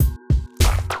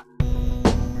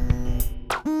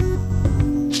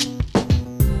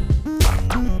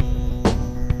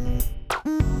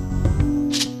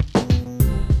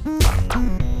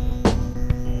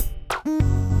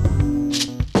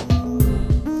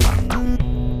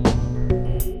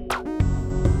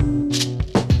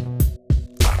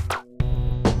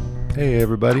Hey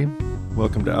everybody,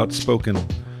 welcome to Outspoken.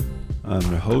 I'm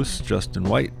your host, Justin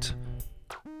White,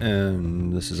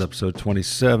 and this is episode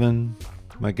 27.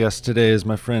 My guest today is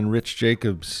my friend Rich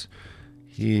Jacobs.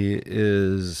 He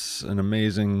is an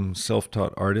amazing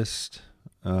self-taught artist.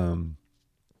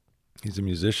 He's a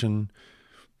musician.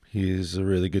 He's a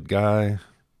really good guy.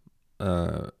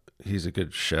 He's a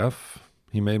good chef.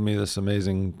 He made me this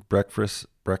amazing breakfast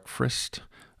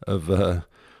of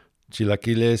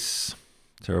chilaquiles,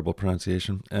 terrible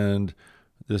pronunciation, and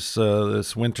this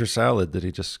winter salad that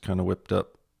he just kind of whipped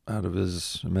up out of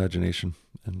his imagination,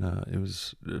 and it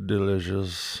was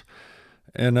delicious.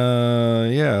 And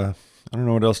yeah, I don't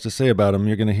know what else to say about him.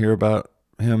 You're going to hear about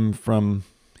him from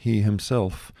he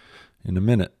himself in a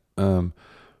minute.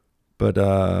 But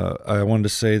I wanted to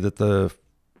say that the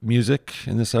music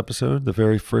in this episode, the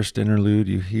very first interlude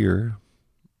you hear,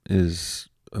 is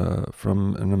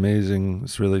from an amazing,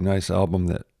 this really nice album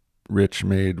that Rich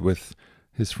made with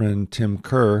his friend Tim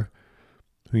Kerr,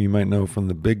 who you might know from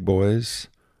the Big Boys.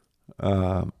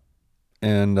 Yeah,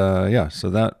 so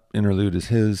that interlude is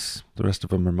his. The rest of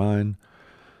them are mine.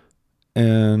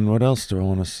 And what else do I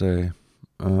want to say?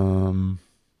 Oh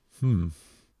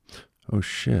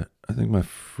shit. I think my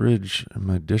fridge and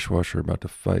my dishwasher are about to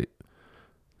fight.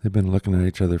 They've been looking at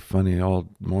each other funny all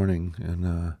morning,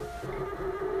 and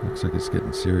looks like it's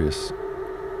getting serious.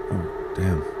 Oh,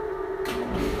 damn.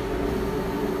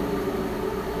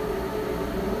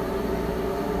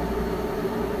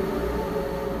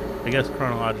 I guess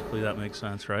chronologically that makes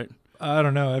sense, right? I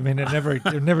don't know. I mean, it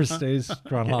never stays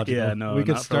chronological. Yeah, no, we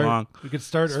could not start. for long. We could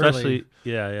start Especially,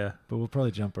 early. yeah. But we'll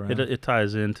probably jump around. It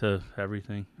ties into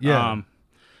everything. Yeah.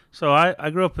 So I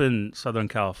grew up in Southern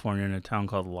California in a town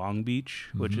called Long Beach,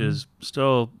 which is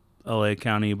still LA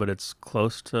County, but it's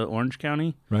close to Orange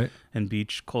County. Right. And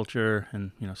beach culture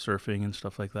and, surfing and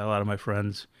stuff like that. A lot of my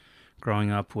friends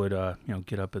growing up would,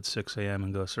 get up at 6 a.m.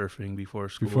 and go surfing before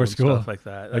school. Stuff like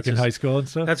that. Like in high school and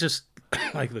stuff? That's just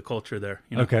like the culture there.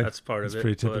 Okay. That's part of it.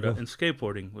 Pretty typical. And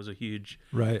skateboarding was a huge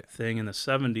right. thing in the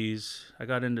 70s. I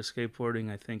got into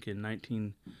skateboarding, I think, in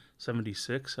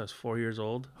 1976. I was 4 years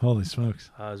old. Holy smokes.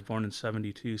 I was born in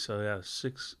 72, so yeah,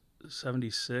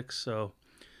 76. So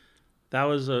that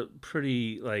was a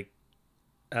pretty,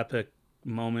 epic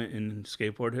moment in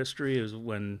skateboard history. It was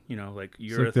when,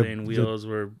 urethane wheels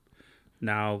were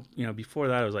now, before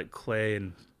that it was like clay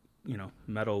and,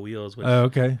 metal wheels, which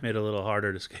made it a little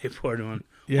harder to skateboard.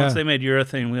 Once they made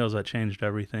urethane wheels, that changed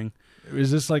everything.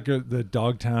 Is this like the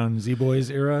Dogtown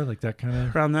Z-Boys era? Like that kind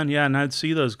of? Around then, yeah. And I'd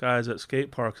see those guys at skate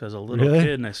parks as a little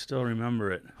kid, and I still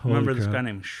remember it. I remember this guy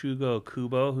named Shugo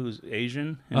Kubo, who's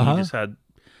Asian, and he just had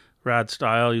rad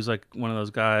style. He was like one of those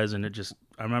guys, and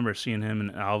I remember seeing him in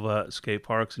Alva at skate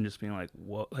parks and just being like,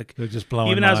 "Whoa!" Like they're just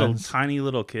blowing even lines. As a tiny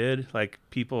little kid, like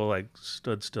people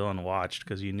stood still and watched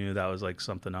because you knew that was like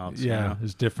something else. Yeah, it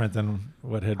was different than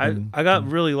what had been. I got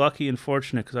really lucky and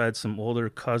fortunate because I had some older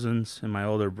cousins and my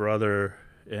older brother,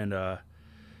 and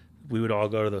we would all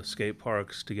go to the skate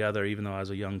parks together. Even though I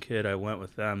was a young kid, I went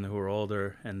with them who were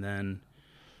older, and then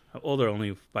older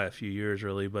only by a few years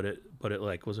really, but it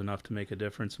was enough to make a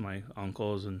difference. My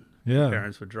uncles and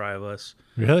parents would drive us.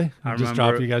 Really? I just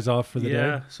drop you guys off for the day?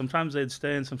 Yeah, sometimes they'd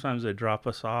stay and sometimes they'd drop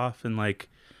us off, and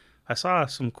I saw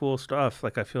some cool stuff.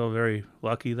 I feel very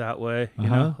lucky that way, you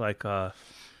know,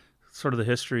 sort of the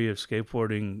history of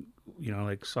skateboarding,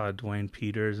 saw Dwayne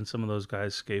Peters and some of those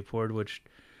guys skateboard, which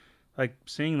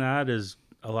seeing that is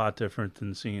a lot different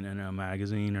than seeing it in a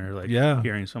magazine or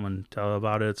hearing someone tell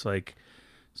about it. It's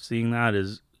seeing that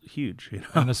is huge,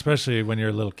 And especially when you're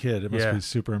a little kid, it must be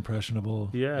super impressionable.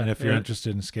 Yeah. And if you're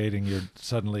interested in skating, you're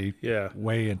suddenly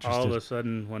way interested. All of a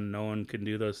sudden, when no one can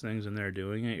do those things and they're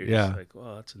doing it, you're just like,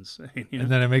 "Wow, that's insane." And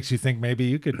then it makes you think maybe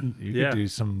you could do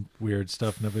some weird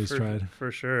stuff nobody's tried.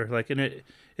 For sure. And it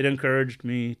encouraged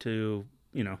me to,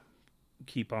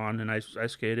 keep on. And I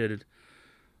skated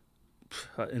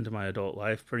into my adult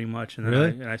life pretty much. And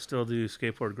then I still do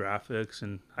skateboard graphics,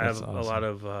 and I have a lot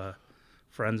of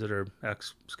friends that are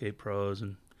ex-skate pros,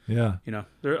 and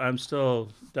I'm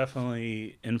still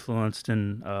definitely influenced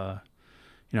in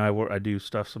I do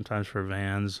stuff sometimes for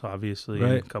Vans, obviously,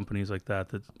 and companies like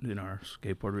that are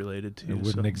skateboard related too. It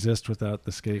wouldn't exist without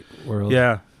the skate world.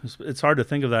 Yeah, it's hard to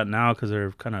think of that now because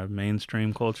they're kind of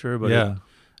mainstream culture, but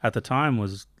at the time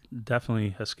was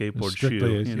definitely a skateboard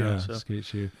shoe. Skate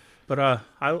shoe. But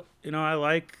I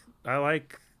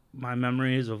like my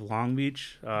memories of Long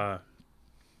Beach.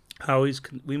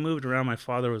 We moved around. My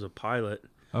father was a pilot.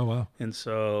 Oh, wow. And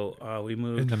so we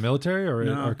moved. In the military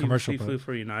or commercial? He flew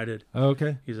for United. Oh,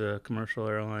 okay. He's a commercial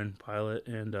airline pilot.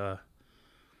 And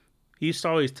he used to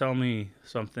always tell me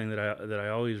something that I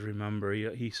always remember.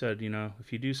 He said,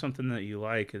 if you do something that you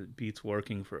like, it beats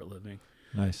working for a living.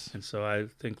 Nice. And so I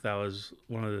think that was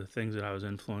one of the things that I was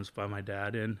influenced by my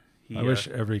dad in. I wish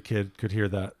every kid could hear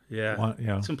that. Yeah,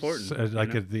 it's important.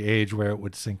 At the age where it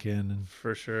would sink in. And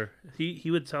for sure.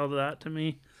 He would tell that to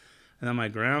me. And then my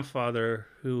grandfather,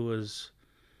 who was,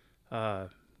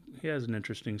 he has an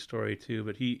interesting story too,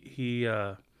 but he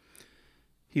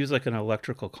was like an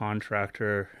electrical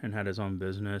contractor and had his own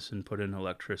business and put in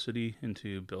electricity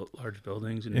into large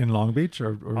buildings. And in Long Beach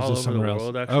or was all this over somewhere the else?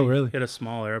 world, actually. Oh, really? He had a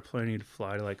small airplane. He'd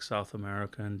fly to like South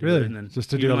America and do really? it. And then just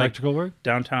to do electrical work?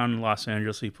 Downtown Los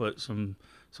Angeles, he put some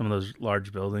of those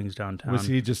large buildings downtown. Was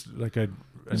he just like an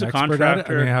He's a expert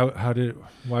contractor. at it?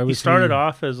 Why was he started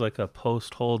off as like a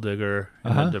post hole digger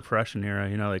in the Depression era,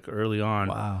 like early on.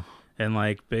 Wow. And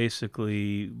like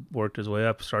basically worked his way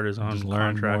up, started his own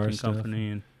contracting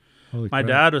company. And my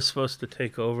dad was supposed to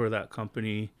take over that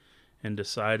company and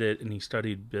decided, and he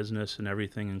studied business and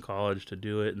everything in college to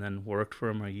do it, and then worked for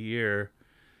him a year,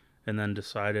 and then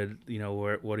decided,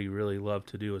 what he really loved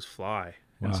to do was fly.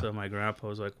 Wow. And so my grandpa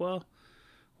was like, well,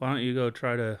 why don't you go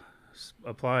try to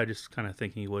apply, just kind of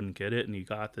thinking he wouldn't get it, and he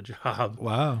got the job.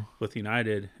 Wow. With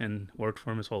United and worked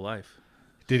for him his whole life.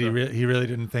 Did he really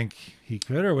didn't think he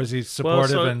could, or was he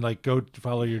supportive and like, go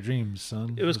follow your dreams,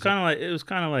 son? It was kind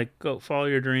of like go follow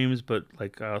your dreams, but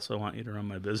like I also want you to run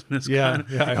my business. Yeah,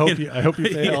 yeah. I hope you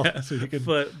fail. Yeah. So you can...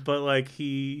 But like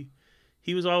he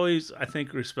was always, I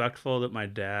think, respectful that my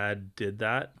dad did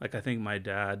that. Like I think my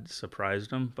dad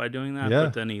surprised him by doing that,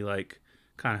 but then he like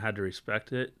kind of had to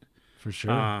respect it. For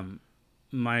sure.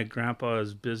 My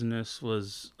grandpa's business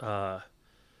was,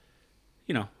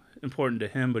 important to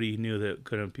him, but he knew that it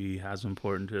couldn't be as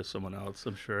important to someone else,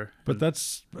 I'm sure. But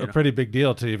that's a pretty big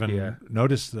deal to even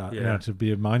notice that, to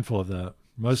be mindful of that.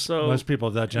 Most people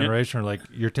of that generation are like,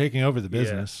 you're taking over the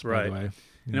business, by the way.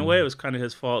 In a way, it was kind of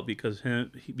his fault because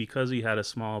he had a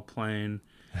small plane.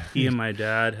 He and my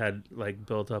dad had like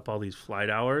built up all these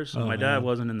flight hours. So my dad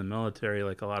wasn't in the military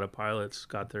like a lot of pilots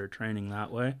got their training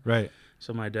that way. Right.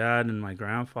 So my dad and my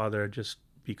grandfather, just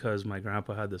because my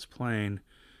grandpa had this plane,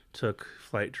 took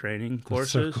flight training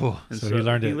courses. So cool. And so he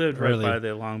learned he it lived early. right by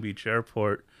the Long Beach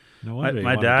airport. No wonder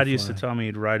my dad used to tell me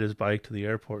he'd ride his bike to the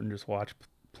airport and just watch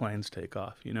planes take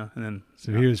off, and then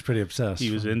so he was pretty obsessed.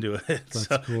 He was into it. That's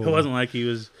so cool. It wasn't like he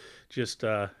was just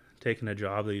taking a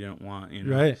job that he didn't want,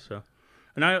 Right. So,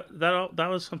 and that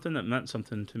was something that meant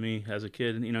something to me as a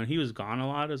kid. And he was gone a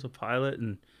lot as a pilot,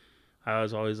 and I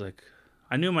was always like,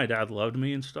 I knew my dad loved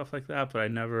me and stuff like that, but I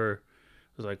never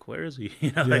was like, where is he?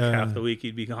 Like half the week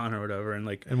he'd be gone or whatever. And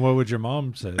like, and what would your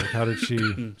mom say? Like, how did she?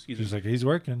 She's like, he's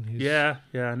working. Yeah,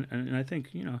 and I think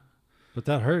But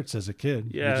that hurts as a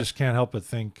kid. Yeah. You just can't help but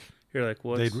think. You're like,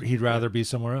 what? He'd rather be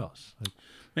somewhere else. Like,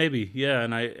 maybe, yeah.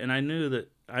 And I knew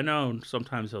that. I know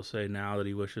sometimes he'll say now that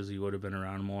he wishes he would have been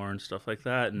around more and stuff like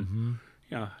that. And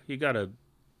you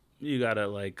gotta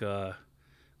like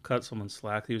cut someone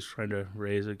slack. He was trying to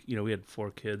raise we had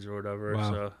 4 kids or whatever.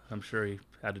 Wow. So I'm sure he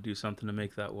had to do something to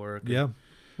make that work. Yeah.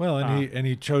 Well, and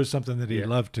he chose something that he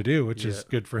loved to do, which is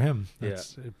good for him.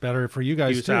 That's better for you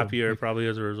guys too. He was happier probably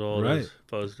as a result, right. as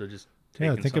opposed to just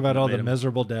think about all the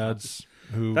miserable dads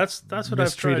who that's what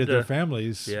mistreated their I've tried to,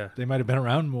 families. Yeah. They might have been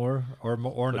around more or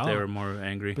but not. They were more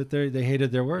angry. But they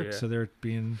hated their work, so they're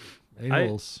being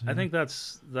a-holes. I think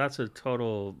that's a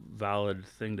total valid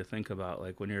thing to think about.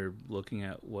 Like when you're looking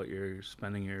at what you're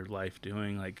spending your life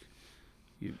doing, like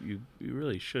you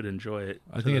really should enjoy it.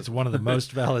 I think it's one of the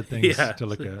most valid things to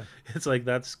look at. It's like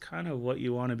that's kind of what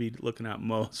you want to be looking at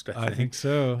most. I think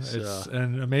so.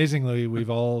 And amazingly, we've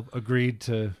all agreed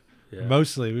to.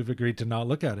 Mostly, we've agreed to not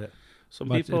look at it. Some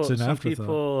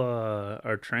people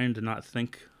are trained to not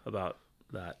think about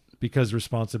that because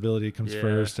responsibility comes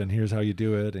first, and here's how you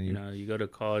do it. And you go to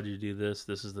college, you do this.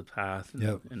 This is the path.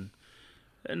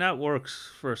 And that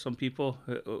works for some people.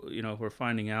 We're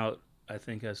finding out. I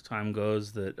think as time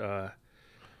goes that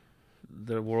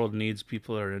the world needs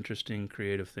people that are interesting,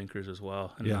 creative thinkers as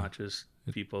well, and not just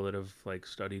people that have like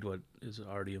studied what is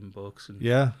already in books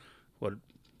and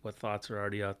what thoughts are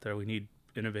already out there. We need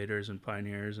innovators and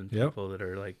pioneers and people that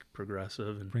are like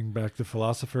progressive and bring back the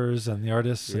philosophers and the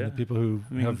artists and the people who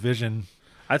have vision.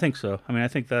 I think so. I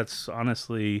think that's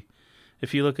honestly,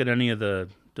 if you look at any of the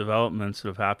developments that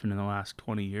have happened in the last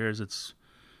 20 years, it's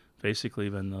basically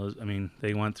been those.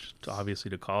 They went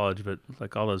obviously to college, but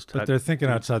like all those but they're thinking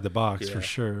outside the box for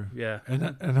sure. Yeah.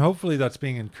 And hopefully that's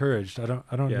being encouraged. I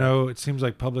don't know. It seems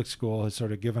like public school has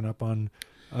sort of given up on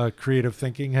creative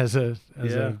thinking as a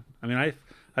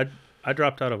I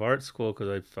dropped out of art school because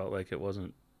I felt like it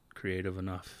wasn't creative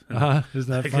enough.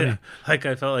 Isn't that funny? Like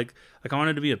I felt like I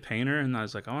wanted to be a painter, and I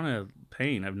was like, I want to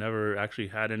paint. I've never actually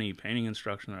had any painting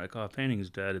instruction. They're like, oh, painting's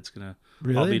dead. It's gonna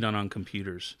all be done on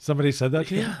computers. Somebody said that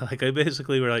to you? Yeah, like I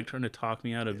basically were like trying to talk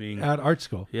me out of being at art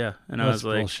school. Yeah, and That's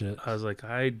I bullshit. was like,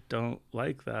 I don't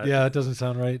like that. Yeah, it doesn't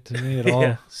sound right to me at all.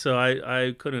 Yeah, so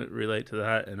I couldn't relate to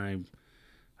that, and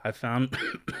I found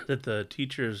that the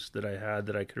teachers that I had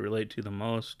that I could relate to the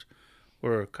most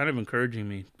were kind of encouraging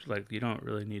me, like, you don't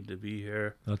really need to be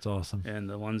here. That's awesome. And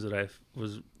the ones that I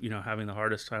was, having the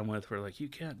hardest time with were like, you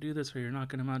can't do this or you're not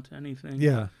going to amount to anything.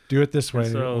 Yeah, do it this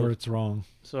way or it's wrong.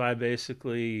 So I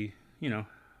basically,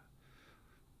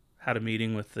 had a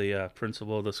meeting with the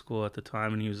principal of the school at the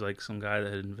time, and he was like some guy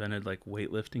that had invented like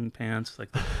weightlifting pants,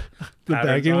 like the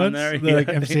baggy ones, like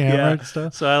MC Hammer and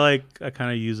stuff. So I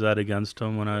kind of used that against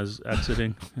him when I was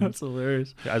exiting. That's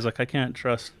hilarious. I was like, I can't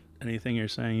trust anything you're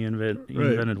saying. You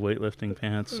invented weightlifting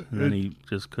pants, and then he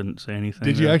just couldn't say anything.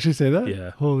 Did you actually say that?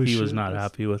 Yeah. Holy shit. He was not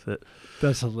happy with it.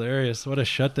 That's hilarious. What a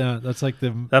shutdown. That's like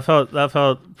that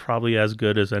felt probably as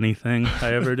good as anything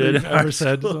I ever did. Ever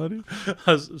said somebody? It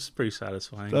was pretty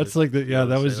satisfying. That's like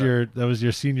that was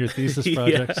your senior thesis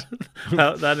project.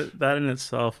 Yeah. that in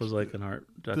itself was like an art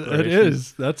declaration. It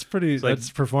is. That's pretty. It's like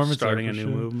that's performance starting art a new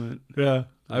movement. Yeah.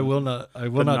 I will not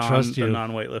trust you. The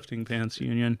non-weightlifting pants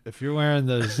union. If you're wearing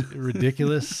those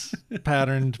ridiculous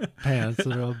patterned pants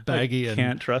that are all baggy and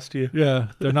can't trust you. Yeah,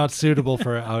 they're not suitable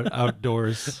for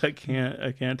outdoors. I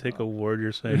can't take a word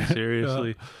you're saying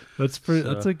seriously. Yeah.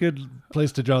 That's a good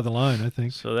place to draw the line, I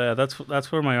think. So yeah, that's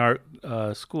where my art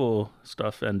school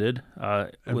stuff ended.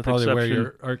 And with probably where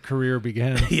your art career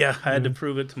began. Yeah, I had to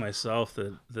prove it to myself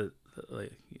that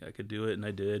like I could do it, and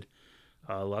I did.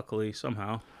 Luckily,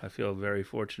 somehow, I feel very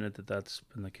fortunate that that's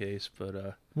been the case.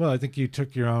 But well, I think you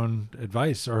took your own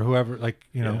advice, or whoever,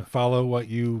 follow what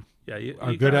you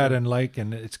are good at and like,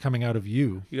 and it's coming out of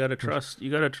you. You got to trust.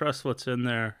 You got to trust what's in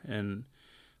there, and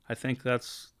I think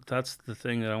that's the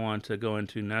thing that I wanted to go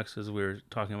into next, as we were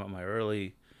talking about my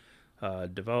early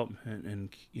development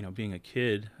and being a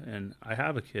kid, and I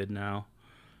have a kid now,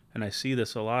 and I see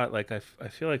this a lot. Like I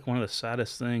feel like one of the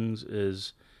saddest things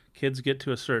is kids get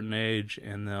to a certain age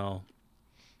and they'll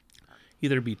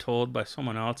either be told by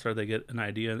someone else or they get an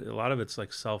idea. A lot of it's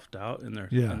like self-doubt in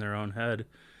their own head,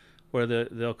 where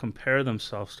they'll compare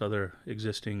themselves to other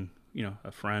existing,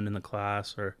 a friend in the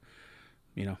class or,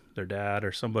 their dad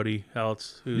or somebody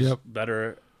else who's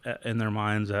better in their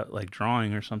minds at like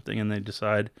drawing or something, and they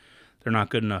decide they're not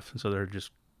good enough, and so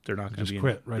they're not going to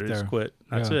quit right there. Just quit.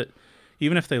 That's it.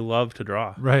 Even if they love to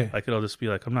draw, right? Like it'll just be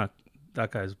like,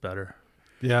 that guy's better.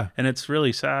 Yeah. And it's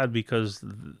really sad because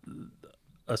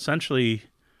essentially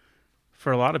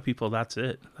for a lot of people, that's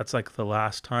it. That's like the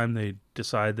last time they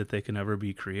decide that they can ever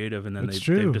be creative. And then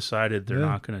they've decided they're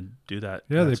not going to do that.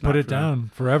 Yeah, they put it down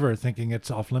forever thinking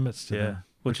it's off limits to them.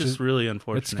 Which is really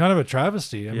unfortunate. It's kind of a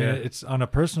travesty. I mean, it's on a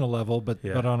personal level, but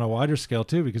on a wider scale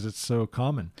too, because it's so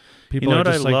common. People are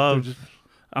just love?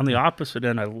 On the opposite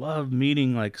end, I love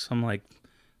meeting like some like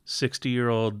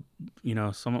 60-year-old,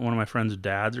 one of my friend's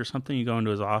dads or something. You go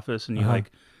into his office and you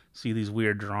like see these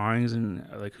weird drawings and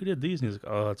like, who did these? And he's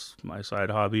like, oh, it's my side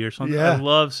hobby or something. Yeah. I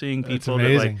love seeing people that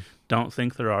like don't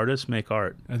think they're artists make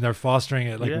art, and they're fostering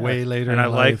it like way later. And I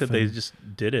like that they just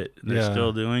did it. They're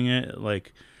still doing it.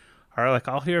 Like,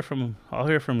 I'll hear from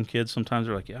kids sometimes.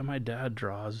 They're like, yeah, my dad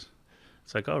draws.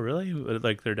 It's like, oh, really?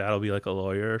 Like their dad will be like a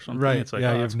lawyer or something. Right. It's like, you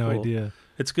have no idea.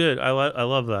 It's good. I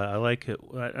love that. I like it.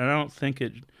 I don't think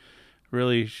it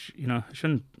really, you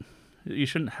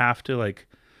shouldn't have to like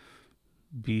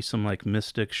be some like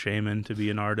mystic shaman to be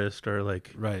an artist, or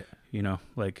like, right.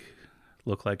 Like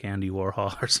look like Andy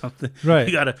Warhol or something. Right.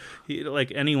 You gotta,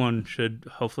 like, anyone should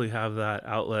hopefully have that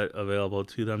outlet available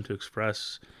to them to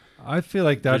express. I feel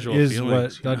like that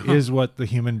is what the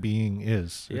human being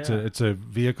is. Yeah. It's a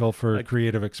vehicle for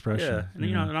creative expression. Yeah, and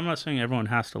and I'm not saying everyone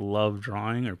has to love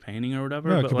drawing or painting or whatever.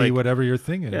 No, it could be whatever your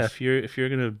thing is. Yeah, if you're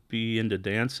gonna be into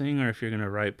dancing, or if you're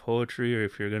gonna write poetry, or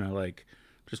if you're gonna like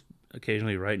just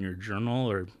occasionally write in your journal,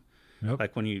 or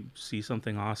like when you see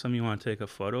something awesome, you want to take a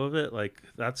photo of it. Like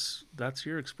that's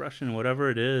your expression.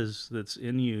 Whatever it is that's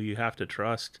in you, you have to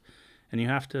trust, and you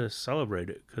have to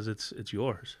celebrate it because it's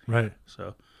yours. Right.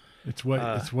 So. It's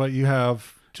what you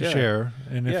have to share,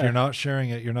 and if you're not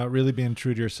sharing it, you're not really being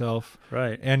true to yourself,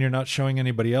 right? And you're not showing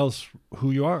anybody else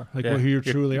who you are, like who you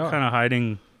truly are. You're kind of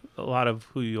hiding a lot of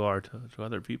who you are to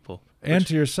other people and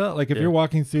to yourself. Like if you're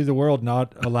walking through the world,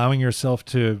 not allowing yourself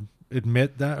to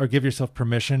admit that or give yourself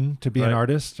permission to be an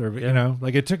artist, or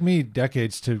like it took me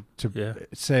decades to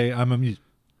say I am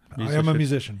a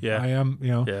musician. Yeah. I am,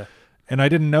 And I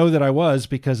didn't know that I was,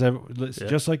 because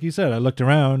just like you said, I looked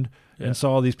around and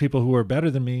saw all these people who were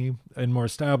better than me and more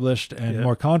established and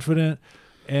more confident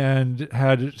and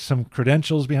had some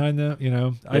credentials behind them.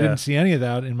 I didn't see any of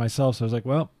that in myself. So I was like,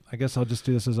 well, I guess I'll just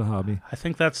do this as a hobby. I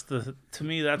think to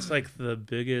me, that's like the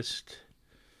biggest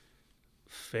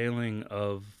failing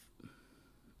of,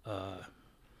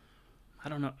 I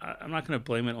don't know. I'm not going to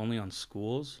blame it only on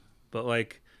schools, but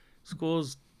like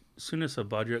schools, as soon as a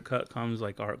budget cut comes,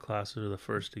 like art classes are the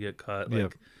first to get cut.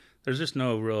 Like there's just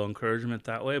no real encouragement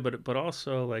that way. But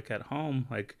also like at home,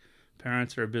 like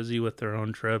parents are busy with their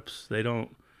own trips. They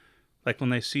don't, like when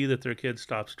they see that their kid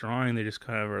stops drawing, they just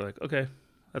kind of are like, okay,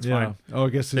 that's fine. Oh, I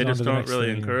guess they just don't really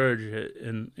encourage it.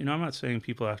 And I'm not saying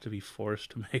people have to be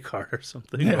forced to make art or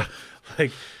something. Yeah.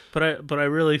 But I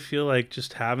really feel like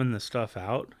just having the stuff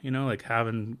out, like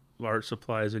having art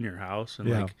supplies in your house, and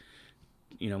like,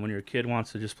 when your kid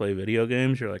wants to just play video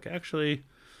games, you're like, actually,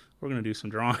 we're gonna do some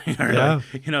drawing, or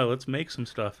like, let's make some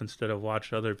stuff instead of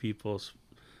watch other people's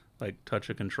like touch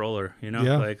a controller.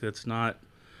 Like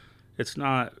it's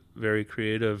not very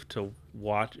creative to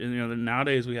watch. And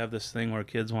nowadays we have this thing where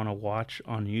kids want to watch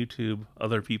on YouTube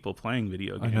other people playing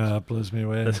video games. I know, that blows me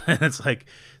away. It's like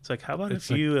how about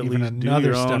if you at least do another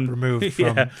your step own removed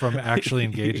from actually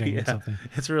engaging in something.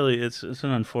 It's really it's an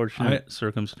unfortunate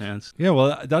circumstance. Yeah,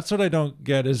 well, that's what I don't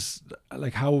get, is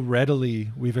like how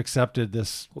readily we've accepted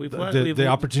this the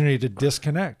opportunity to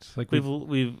disconnect. Like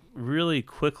we've really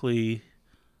quickly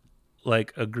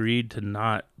like agreed to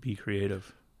not be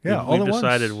creative. Yeah, we've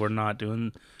decided we're not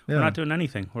doing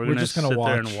anything. We're just gonna sit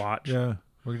there and watch. Yeah,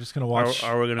 we're just gonna watch.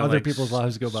 Or we're gonna other people's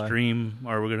lives go by. Stream,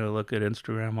 or we're gonna look at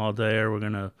Instagram all day, or we're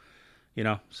gonna,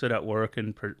 sit at work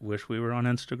and wish we were on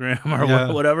Instagram,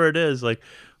 or whatever it is. Like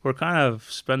we're kind of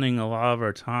spending a lot of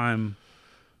our time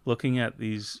looking at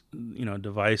these,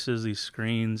 devices, these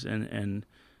screens, and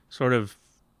sort of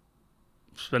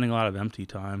spending a lot of empty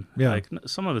time. Yeah, like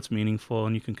some of it's meaningful,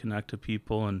 and you can connect to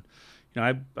people and.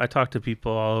 I talk to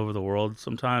people all over the world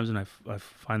sometimes, and I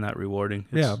find that rewarding.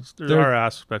 There are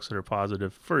aspects that are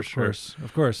positive, for sure.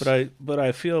 Of course. But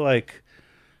I feel like,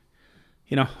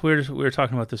 we were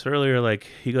talking about this earlier. Like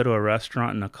you go to a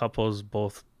restaurant and a couple's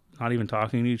both not even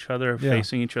talking to each other,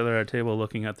 facing each other at a table,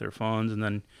 looking at their phones, and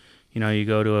then you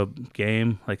go to a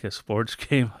game, like a sports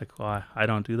game. Like, well, I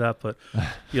don't do that, but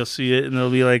you'll see it, and there'll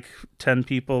be like 10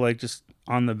 people like just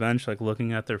on the bench, like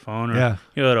looking at their phone, or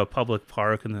at a public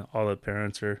park, and all the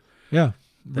parents are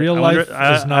real life is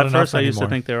not enough. At first, I used anymore. to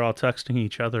think they were all texting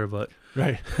each other, but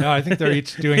no, I think they're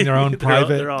each doing their own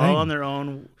private. They're all on their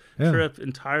own trip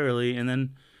entirely, and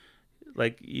then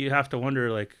like you have to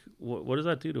wonder, like, what does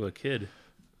that do to a kid?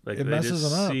 Like it messes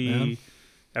them up, man.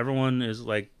 Everyone is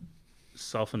like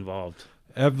self-involved.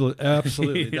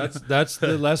 Absolutely. That's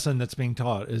the lesson that's being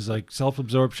taught, is like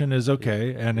self-absorption is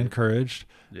okay and encouraged,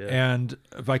 and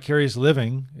vicarious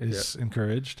living is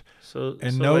encouraged.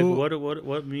 Like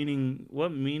what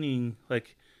meaning,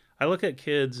 like I look at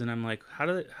kids and I'm like, how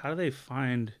do they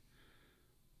find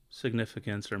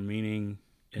significance or meaning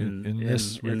in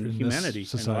humanity,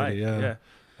 this society? In life?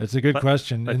 It's a good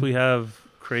question. Like we have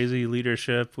crazy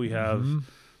leadership, we have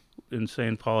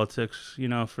insane politics,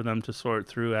 for them to sort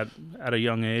through at a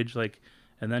young age, like,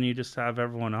 and then you just have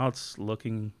everyone else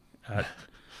looking at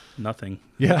nothing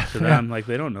to them, like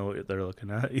they don't know what they're looking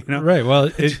at, right? Well,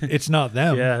 it's not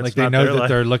them. Like they know that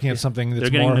they're looking at something that's they're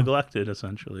getting more neglected,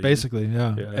 essentially, basically.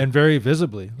 And very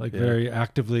visibly, like very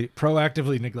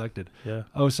proactively neglected.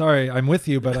 Oh, sorry, I'm with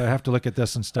you, but I have to look at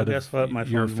this instead of guess what, my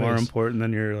phone's more important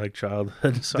than your like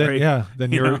childhood. Sorry.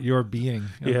 Than your being.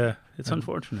 It's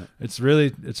unfortunate. It's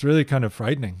really kind of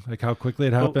frightening, like how quickly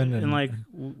it happened. And like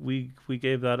we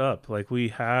gave that up. Like we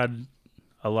had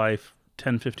a life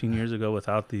 10, 15 years ago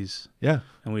without these. And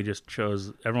we just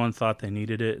chose, everyone thought they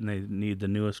needed it and they need the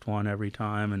newest one every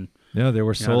time. And they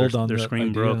were sold on their screen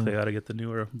idea. broke. They got to get the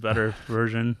newer, better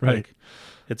version. Right. Like,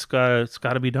 it's got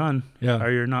to be done.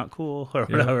 Or you're not cool or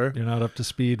whatever. You're not up to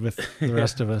speed with the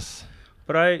rest of us.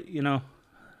 But I don't know.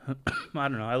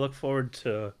 I look forward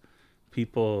to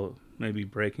people maybe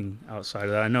breaking outside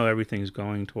of that. I know everything's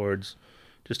going towards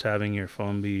just having your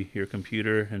phone be your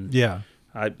computer, and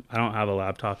I don't have a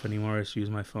laptop anymore. I just use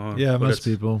my phone. Most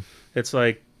people. It's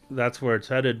like that's where it's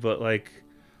headed, but like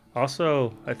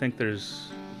also I think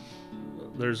there's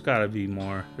got to be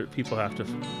more. People have to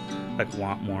like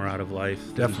want more out of life.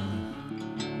 Definitely.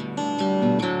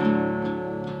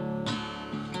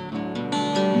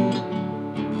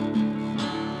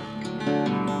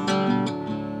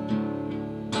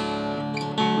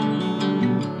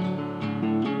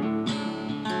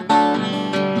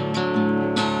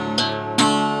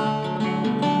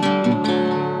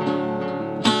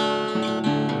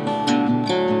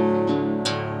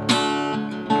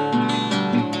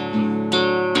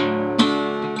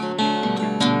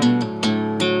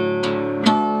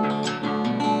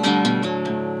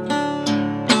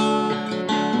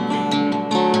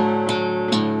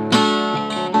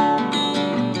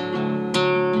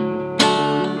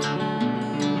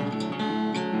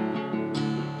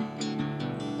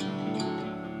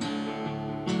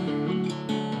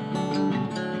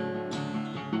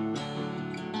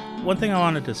 one thing I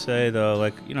wanted to say though,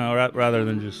 like, you know, rather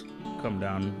than just come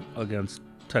down against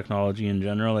technology in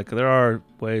general, like there are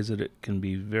ways that it can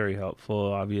be very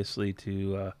helpful, obviously,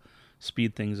 to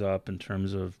speed things up in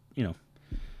terms of, you know,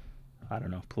 I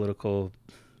don't know, political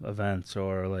events,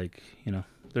 or like, you know,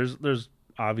 there's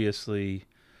obviously,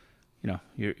 you know,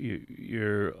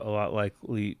 you're a lot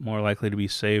more likely to be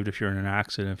saved if you're in an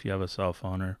accident if you have a cell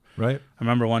phone. Or Right. I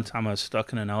remember one time I was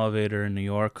stuck in an elevator in New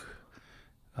York,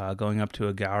 going up to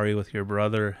a gallery with your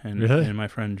brother and my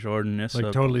friend Jordan Issa.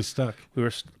 Like totally stuck. We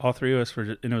were all three of us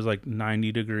were, and it was like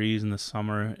 90 degrees in the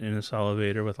summer in this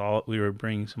elevator we were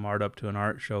bringing some art up to an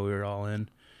art show we were all in,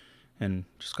 and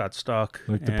just got stuck.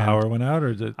 Like the power went out,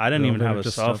 or did I didn't even have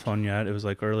a cell phone yet. It was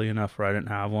like early enough where I didn't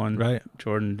have one. Right.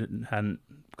 Jordan hadn't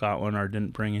got one or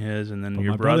didn't bring his, and then But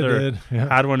your my brother brother did.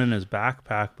 Yeah. had one in his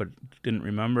backpack but didn't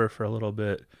remember for a little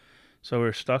bit. So we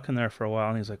were stuck in there for a while,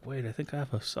 and he's like, "Wait, I think I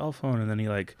have a cell phone." And then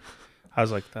I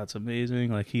was like, "That's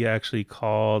amazing!" Like he actually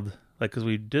called, like, because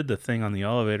we did the thing on the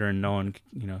elevator and no one,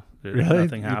 you know, Really?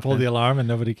 nothing You happened. pulled the alarm and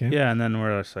nobody came? Yeah, and then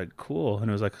we're just like, "Cool," and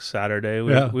it was like a Saturday.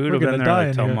 We Yeah, would we're have been gonna there die like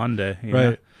in till here. Monday, you Right.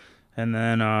 know? And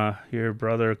then your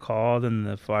brother called, and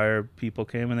the fire people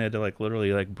came, and they had to like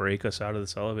literally like break us out of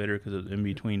this elevator because it was in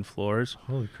between floors.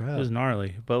 Holy It crap. was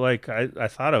gnarly. But like I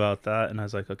thought about that, and I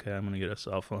was like, okay, I'm gonna get a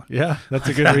cell phone. Yeah, that's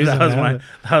a good reason. That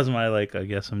was my like, I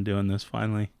guess I'm doing this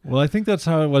finally. Well, I think that's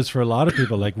how it was for a lot of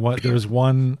people. Like, there was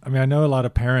one. I mean, I know a lot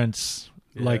of parents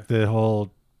like the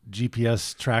whole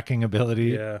GPS tracking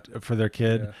ability for their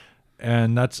kid,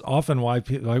 and that's often why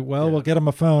people like, well, we'll get them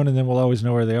a phone, and then we'll always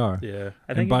know where they are. Yeah.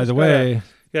 And by the way,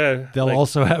 they'll like,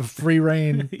 also have free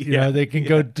reign. You know, they can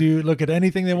go look at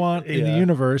anything they want in the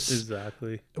universe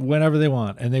exactly whenever they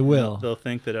want, and they will. They'll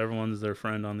think that everyone's their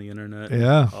friend on the internet.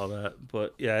 Yeah. And all that.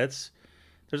 But yeah,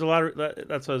 there's a lot of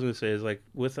that's what I was gonna say is like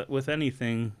with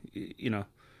anything, you know,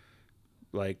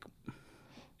 like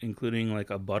including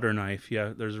like a butter knife,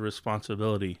 there's a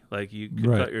responsibility. Like you could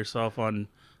cut yourself on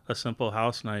a simple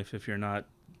house knife if you're not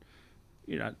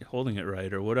holding it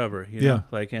right or whatever, you know?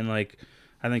 Like, and like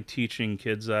I think teaching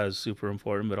kids that is super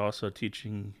important, but also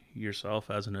teaching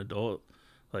yourself as an adult,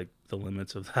 like the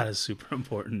limits of that is super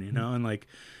important, you know? And like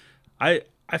I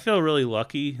feel really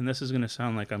lucky, and this is going to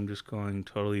sound like I'm just going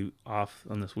totally off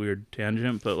on this weird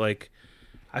tangent, but like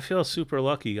I feel super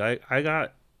lucky. I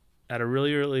got at a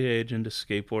really early age into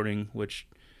skateboarding, which,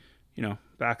 you know,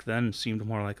 back then seemed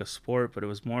more like a sport, but it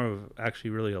was more of actually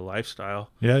really a lifestyle.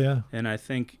 Yeah. And I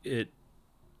think it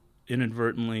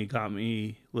inadvertently got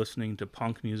me listening to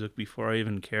punk music before I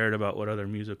even cared about what other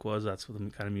music was. That's the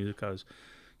kind of music I was,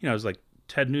 you know, I was like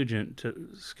Ted Nugent to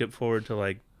skip forward to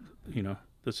like, you know,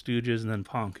 the Stooges and then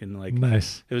punk, and like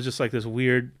nice. It was just like this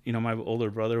weird, you know, my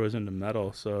older brother was into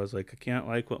metal, so I was like, I can't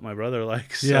like what my brother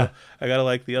likes, so I gotta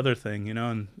like the other thing, you know,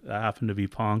 and that happened to be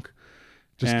punk.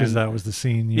 Just because that was the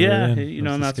scene you were in. You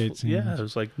know, and that's it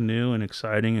was like new and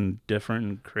exciting and different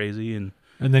and crazy, and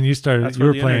then you started. That's you where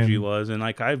were the playing. energy was, and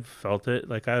like I felt it.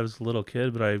 Like I was a little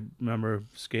kid, but I remember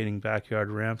skating backyard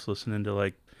ramps, listening to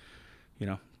like, you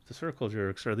know, the Circle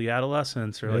Jerks or the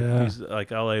Adolescents or like these like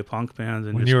LA punk bands,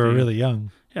 and when just you were really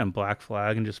young. Yeah, and Black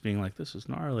Flag, and just being like, this is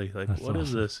gnarly. Like, That's what is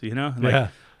awesome. this? You know? And like,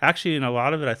 actually, and a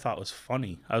lot of it I thought was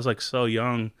funny. I was like so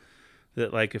young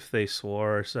that like if they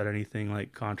swore or said anything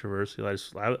like controversial, I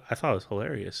thought it was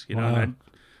hilarious. You know? And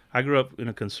I grew up in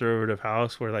a conservative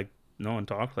house where like no one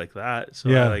talked like that. So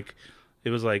like it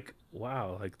was like,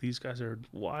 wow, like these guys are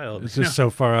wild. It's just so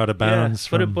far out of bounds.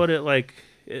 Yeah, but it like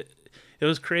it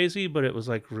was crazy, but it was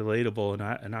like relatable,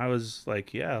 and I was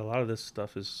like, yeah, a lot of this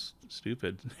stuff is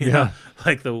stupid. You know?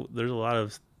 Like there's a lot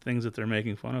of things that they're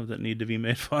making fun of that need to be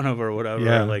made fun of or whatever,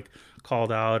 or like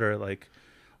called out, or like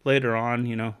later on,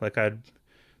 you know, like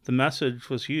the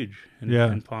message was huge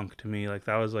in punk to me. Like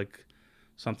that was like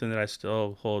something that I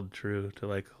still hold true to,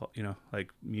 like, you know,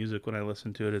 like music, when I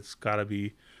listen to it, it's got to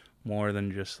be more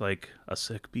than just like a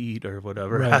sick beat or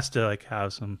whatever. It has to like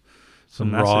have some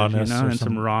message, rawness, you know, and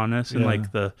some rawness, and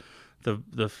like the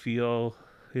feel,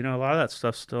 you know, a lot of that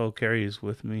stuff still carries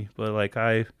with me. But like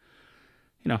you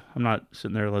know, I'm not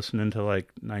sitting there listening to like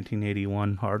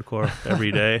 1981 hardcore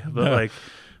every day, but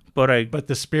but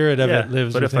the spirit of it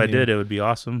lives. But if I did, it would be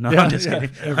awesome. No, I'm just kidding.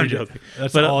 I'm joking.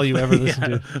 That's all you ever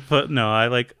listen to. But no, I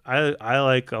like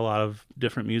a lot of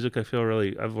different music. I've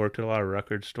worked at a lot of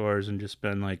record stores and just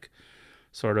been like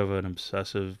sort of an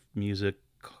obsessive music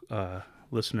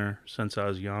listener since I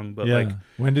was young. But like,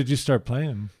 when did you start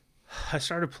playing? I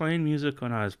started playing music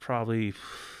when I was probably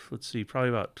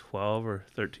about 12 or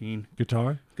 13.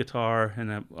 Guitar,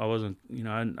 and I wasn't, you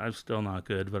know, I'm still not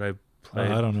good, but I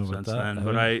played I don't know since about that. then.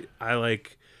 But I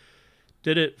like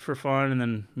did it for fun, and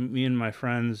then me and my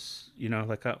friends, you know,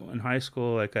 like in high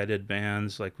school, like I did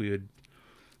bands, like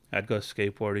I'd go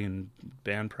skateboarding and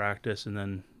band practice, and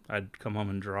then I'd come home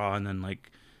and draw, and then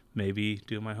like maybe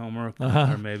do my homework,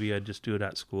 or maybe I'd just do it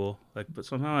at school. Like, but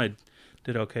somehow I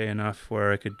did okay enough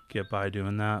where I could get by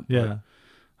doing that. Yeah.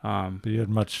 But you had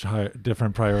much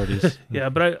different priorities. Yeah,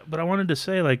 but I wanted to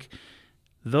say, like,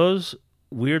 those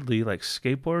weirdly, like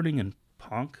skateboarding and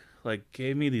punk, like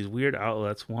gave me these weird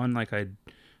outlets. One, like I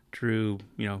drew,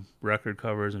 you know, record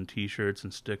covers and T-shirts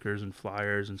and stickers and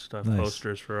flyers and stuff, Nice.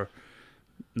 posters for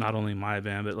not only my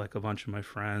band but like a bunch of my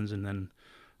friends. And then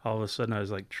all of a sudden I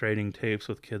was like trading tapes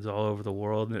with kids all over the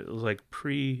world, and it was like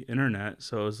pre-internet,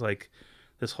 so it was like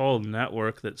this whole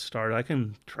network that started. I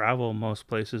can travel most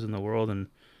places in the world and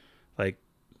like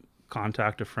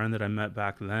contact a friend that I met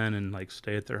back then and like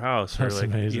stay at their house. That's or like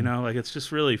amazing. You know, like it's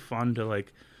just really fun to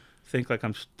like think like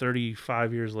I'm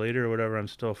 35 years later or whatever, I'm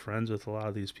still friends with a lot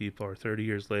of these people, or 30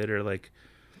 years later, like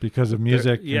because of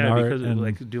music, yeah, and art, because of and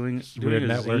like doing a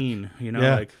network. zine, you know,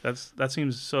 Yeah. like that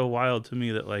seems so wild to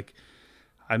me that like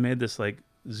I made this like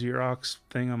Xerox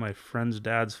thing on my friend's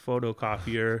dad's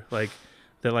photocopier, like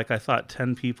that, like I thought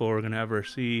 10 people were gonna ever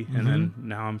see, and then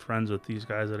now I'm friends with these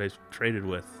guys that I traded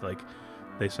with. Like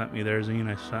they sent me their zine,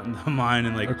 I sent them mine,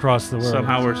 and like across the world.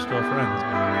 somehow we're still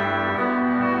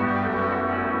friends.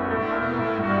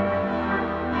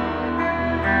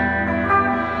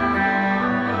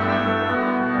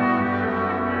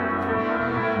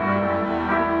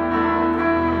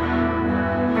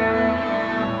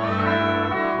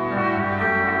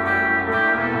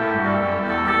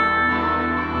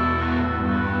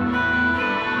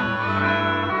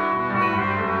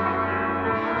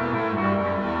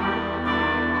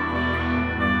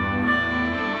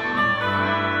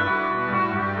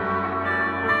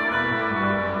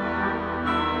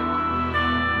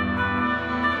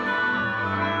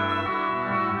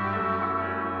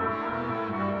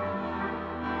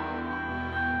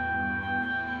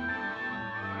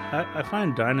 I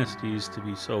find dynasties to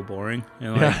be so boring. You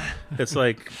know, like, it's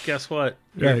like, guess what?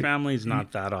 Your Right. family's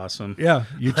not that awesome. Yeah,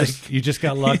 you just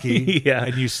got lucky. Yeah.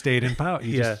 And you stayed in power.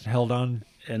 You just held on.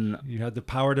 And You had the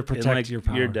power to protect like, your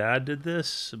power. your dad did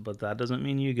this, but that doesn't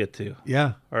mean you get to.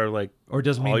 Yeah. Or like Or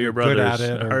doesn't mean all you're your brothers, good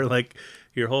at it. or like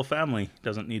your whole family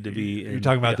doesn't need to be. You're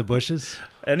talking about the Bushes?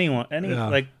 Yeah.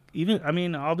 Like even, I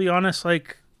mean, I'll be honest,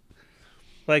 like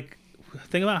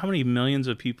think about how many millions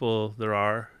of people there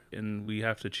are, and we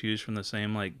have to choose from the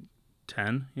same like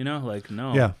 10, you know, like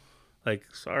no. Yeah. Like,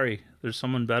 sorry, there's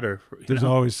someone better. There's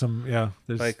always some,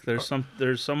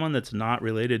 there's someone that's not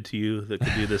related to you that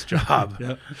could do this job.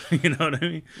 Yeah. You know what I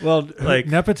mean? Well, Like-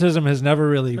 nepotism has never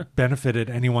really benefited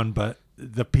anyone but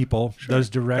the people. Sure. Those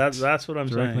direct. That's what I'm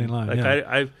directly saying. in line, Like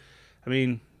yeah. I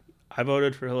mean, I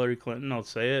voted for Hillary Clinton. I'll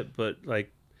say it, but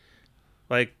like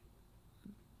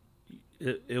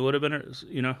it would have been,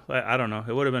 you know, I don't know.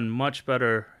 It would have been much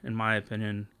better, in my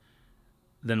opinion,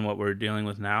 than what we're dealing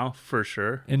with now, for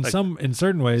sure. in Like,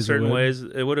 certain ways.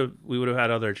 we would have had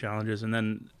other challenges, and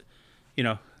then, you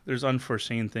know, there's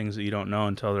unforeseen things that you don't know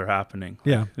until they're happening.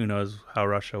 Yeah. Who knows how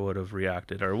Russia would have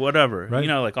reacted or whatever. Right. You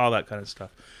know, like all that kind of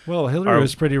stuff. Well, Hillary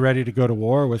was pretty ready to go to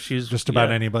war with She's- just about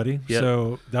yeah. anybody. Yeah.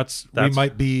 So we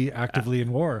might be actively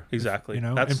in war. Exactly. You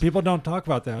know, That's- and people don't talk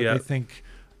about that. Yeah. They think,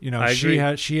 you know, I she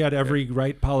agree. had every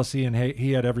right policy and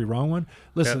he had every wrong one.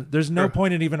 Listen, Yeah. there's no Sure.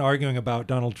 point in even arguing about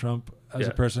Donald Trump as a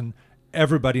Yeah. person.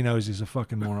 Everybody knows he's a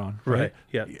fucking moron, right?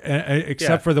 Yeah.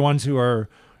 Except for the ones who are,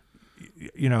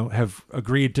 you know, have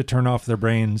agreed to turn off their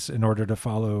brains in order to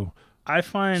follow. I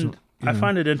find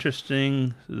it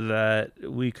interesting that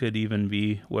we could even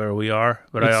be where we are,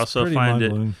 but I It's also pretty find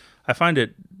mind-blowing. I find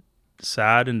it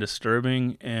sad and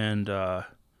disturbing and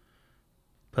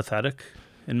pathetic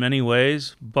in many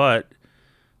ways, but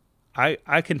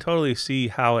I can totally see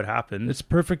how it happened. It's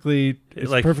perfectly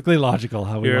Like, logical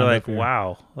how we You're wound like, up here.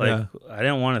 wow, like Yeah. I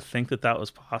didn't want to think that was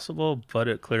possible, but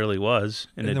it clearly was,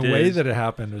 and And it the is. way that it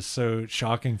happened was so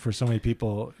shocking for so many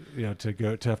people, you know,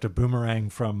 to have to boomerang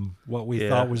from what we Yeah.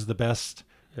 thought was the best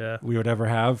yeah. we would ever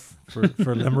have for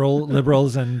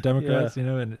liberals and Democrats, you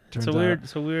know, and it turns out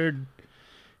It's a weird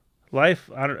life.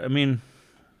 I mean,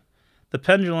 the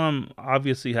pendulum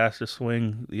obviously has to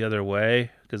swing the other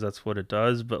way because that's what it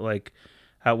does. But like,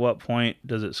 at what point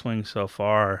does it swing so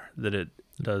far that it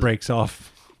does breaks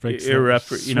off, you know,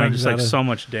 swings just like out of- so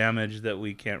much damage that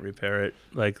we can't repair it.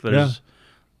 Like there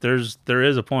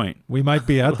is a point. We might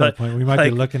be at that point. We might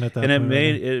be looking at that and point.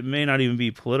 it may not even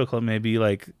be political. It may be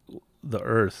like the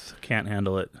earth can't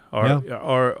handle it,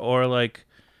 or like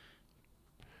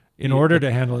in order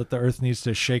to handle it, the Earth needs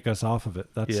to shake us off of it.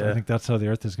 I think that's how the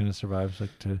Earth is going to survive.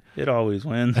 It always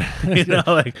wins.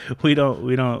 Like we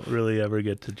don't really ever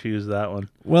get to choose that one.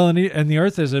 Well, and the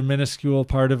Earth is a minuscule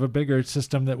part of a bigger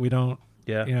system that we don't.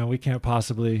 Yeah. We can't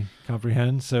possibly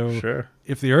comprehend. So sure.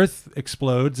 If the Earth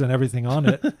explodes and everything on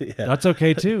it, that's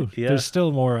okay too. Yeah. There's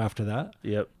still more after that.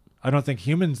 Yep. I don't think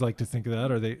humans like to think of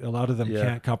that, or a lot of them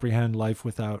can't comprehend life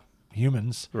without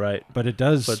humans. Right. But it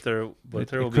does. But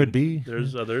there could be.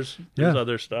 There's other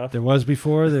stuff. There was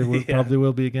before. There probably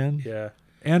will be again. Yeah.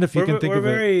 And if you can think of it,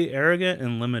 we're very arrogant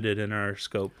and limited in our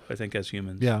scope, I think, as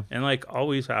humans. Yeah. And like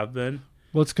always have been.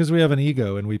 Well, it's because we have an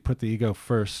ego and we put the ego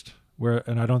first.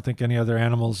 And I don't think any other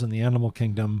animals in the animal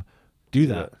kingdom do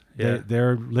that. Yeah.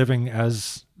 They're living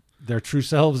as their true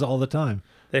selves all the time.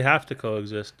 They have to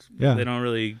coexist. Yeah. They don't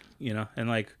really, and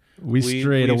like we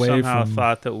strayed away somehow from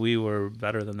thought that we were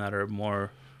better than that, or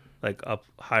more like up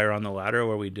higher on the ladder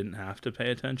where we didn't have to pay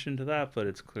attention to that, but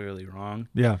it's clearly wrong.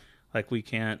 Yeah. Like we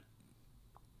can't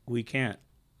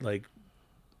like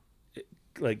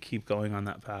keep going on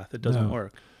that path. It doesn't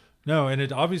work. No, and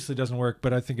it obviously doesn't work,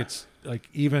 but I think it's like,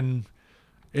 even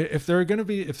if there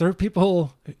are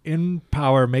people in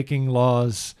power making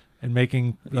laws and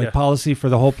making policy for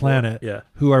the whole planet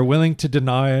who are willing to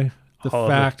deny the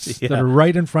facts that are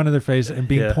right in front of their face and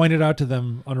being pointed out to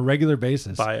them on a regular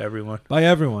basis by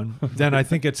everyone, then I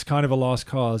think it's kind of a lost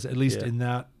cause, at least in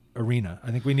that arena.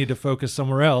 I think we need to focus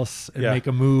somewhere else and make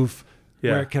a move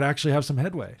where it could actually have some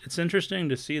headway. It's interesting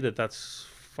to see that that's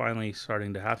finally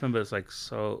starting to happen, but it's like,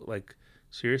 so like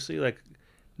seriously, like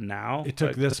now it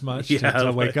took this much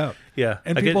to wake up.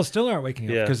 And people still aren't waking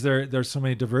up because there's so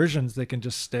many diversions. They can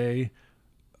just stay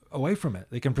away from it.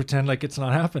 They can pretend like it's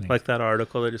not happening. Like that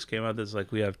article that just came out that's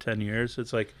like, we have 10 years.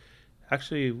 It's like,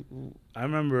 actually, I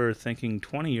remember thinking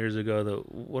 20 years ago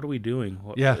that, what are we doing?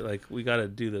 Like, we got to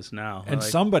do this now. And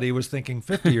somebody was thinking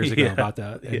 50 years ago about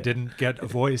that and didn't get a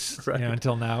voice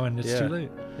until now, and it's too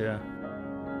late. Yeah.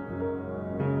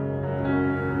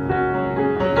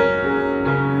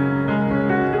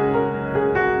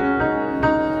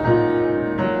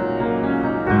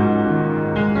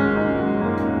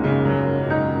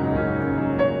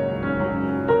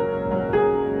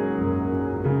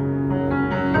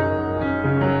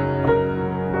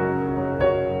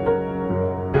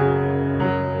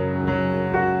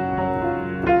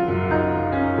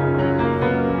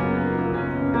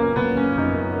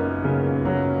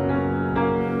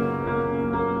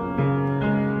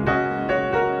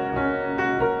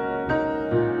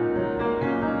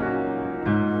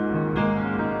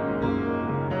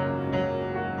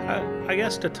 I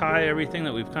guess to tie everything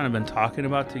that we've kind of been talking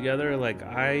about together, like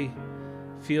I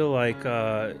feel like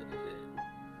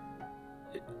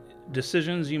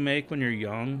decisions you make when you're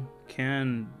young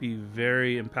can be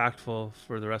very impactful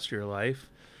for the rest of your life.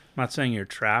 I'm not saying you're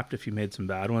trapped if you made some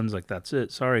bad ones, like that's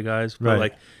it. Sorry guys. But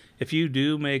like if you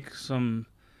do make some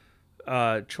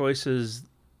choices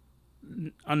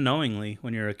unknowingly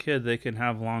when you're a kid, they can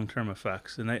have long-term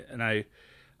effects. And I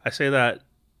say that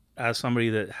as somebody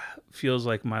that feels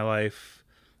like my life,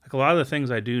 like a lot of the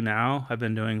things I do now, I've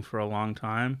been doing for a long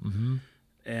time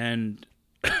and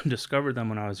discovered them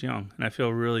when I was young. And I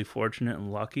feel really fortunate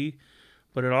and lucky,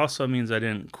 but it also means I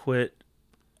didn't quit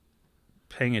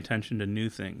paying attention to new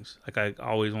things. Like I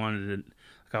always wanted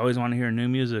to hear new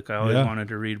music. I always wanted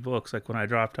to read books. Like when I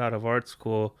dropped out of art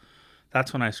school,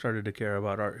 that's when I started to care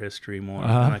about art history more.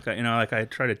 And I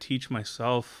try to teach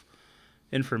myself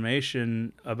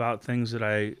information about things that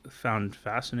I found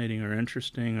fascinating or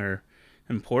interesting or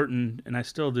important, and I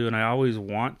still do, and I always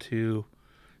want to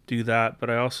do that, but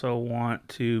I also want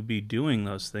to be doing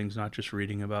those things, not just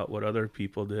reading about what other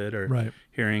people did or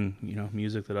hearing,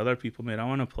 music that other people made. I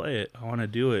want to play it. I want to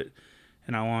do it.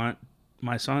 And I want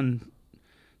my son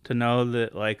to know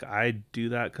that like I do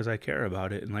that because I care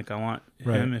about it, and like I want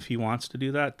him, if he wants to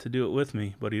do that, to do it with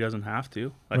me, but he doesn't have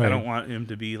to. Like I don't want him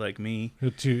to be like me.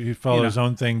 He'd follow his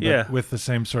own thing, but with the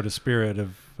same sort of spirit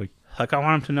of like I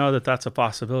want him to know that that's a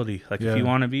possibility. Like if you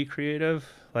want to be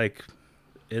creative, like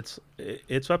it's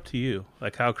up to you.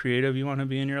 Like how creative you want to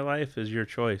be in your life is your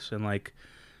choice, and like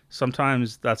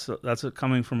sometimes that's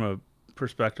coming from a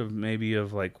perspective maybe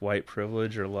of like white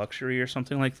privilege or luxury or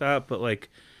something like that, but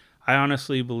like I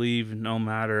honestly believe no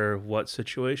matter what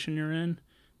situation you're in,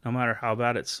 no matter how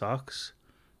bad it sucks,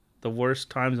 the worst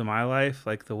times of my life,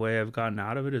 like the way I've gotten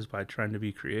out of it is by trying to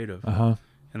be creative. And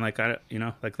like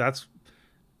like that's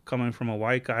coming from a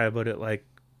white guy, but it like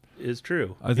is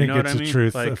true. I think it's a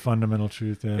truth, like, a fundamental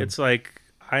truth. Yeah. It's like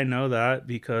I know that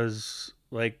because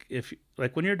like if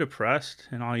like when you're depressed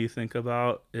and all you think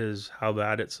about is how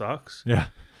bad it sucks. Yeah.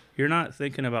 you're not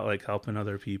thinking about like helping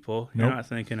other people. Nope. You're not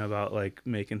thinking about like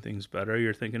making things better.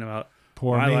 You're thinking about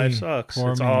Poor my me. life sucks.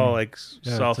 Poor It's me. all like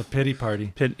It's a pity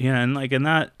party. and like in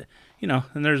that,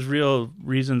 and there's real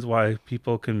reasons why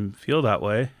people can feel that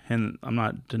way, and I'm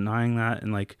not denying that,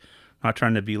 and like not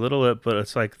trying to belittle it, but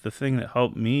it's like the thing that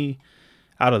helped me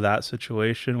out of that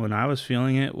situation when I was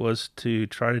feeling it was to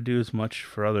try to do as much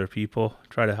for other people,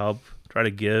 try to help, try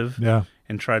to give,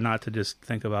 and try not to just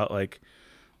think about like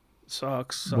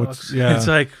sucks. It's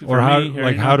like or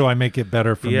how how do I make it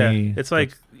better for me? It's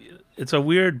like it's a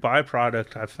weird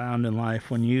byproduct I've found in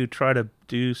life when you try to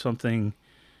do something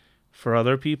for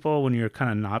other people, when you're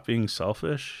kind of not being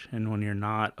selfish and when you're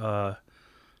not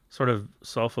sort of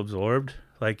self-absorbed,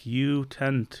 like you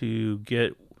tend to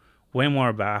get way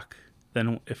more back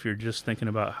than if you're just thinking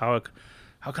about how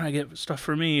can I get stuff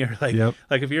for me, or like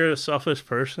like if you're a selfish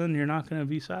person, you're not going to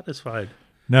be satisfied.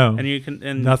 No,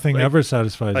 and nothing like, ever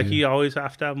satisfies like you. you always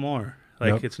have to have more.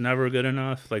 Like it's never good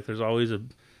enough. Like there's always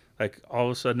like all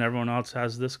of a sudden everyone else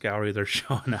has this gallery they're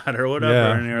showing at or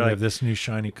whatever, and you're like this new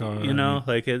shiny car.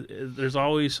 Like there's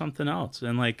always something else.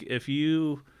 And like if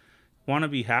you want to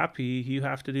be happy, you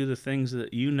have to do the things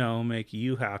that make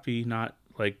you happy, not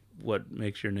like what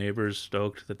makes your neighbors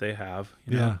stoked that they have,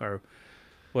 or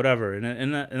whatever.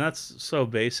 And that's so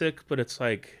basic, but it's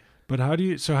like. But how do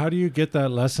you get that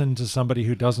lesson to somebody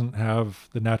who doesn't have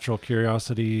the natural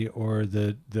curiosity or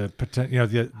the potential,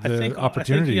 the opportunities?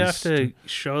 I think you have to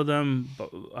show them.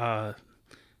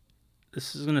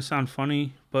 This is going to sound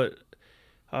funny, but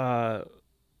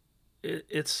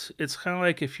it's kind of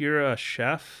like if you're a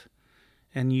chef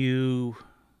and you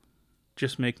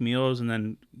just make meals and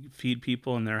then feed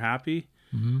people and they're happy.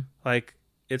 Mm-hmm. Like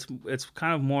it's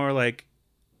kind of more like,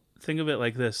 think of it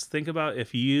like this. Think about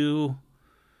if you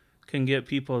can get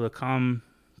people to come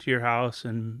to your house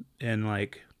and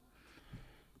like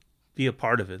be a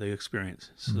part of it, the experience,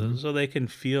 so they can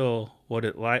feel what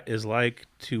it is like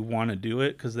to want to do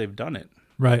it because they've done it.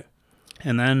 Right.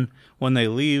 And then when they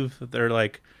leave, they're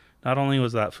like, not only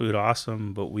was that food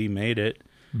awesome, but we made it,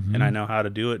 and I know how to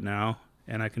do it now,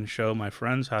 and I can show my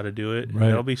friends how to do it, and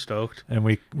they'll be stoked. And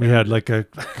we had like a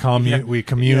commune, we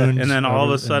communed. And then all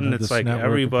of a sudden it's like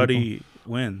everybody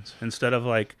wins, instead of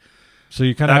like, so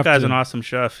you kind of that guy's an awesome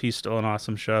chef. He's still an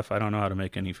awesome chef. I don't know how to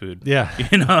make any food. Yeah.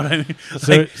 You know what I mean?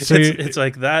 It's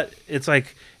like that. It's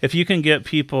like if you can get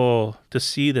people to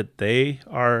see that they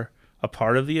are a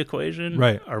part of the equation,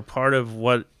 right, are part of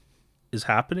what is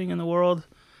happening in the world.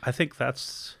 I think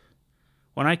that's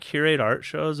when I curate art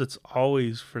shows, it's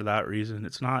always for that reason.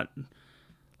 It's not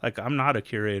like I'm not a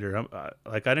curator.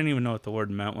 I didn't even know what the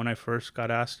word meant when I first got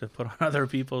asked to put on other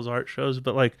people's art shows.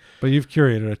 But you've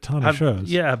curated a ton of shows.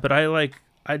 Yeah, but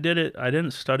I did it. I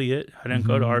didn't study it. I didn't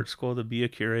go to art school to be a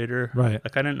curator. Right.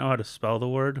 Like I didn't know how to spell the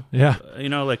word. Yeah.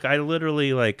 Like I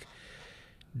literally like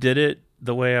did it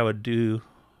the way I would do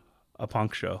a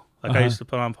punk show. Like I used to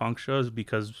put on punk shows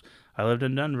because I lived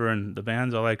in Denver and the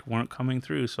bands I liked weren't coming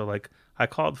through. So like I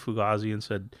called Fugazi and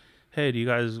said, hey, do you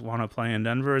guys want to play in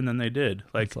Denver? And then they did.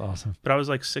 Like, that's awesome. But I was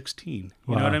like 16.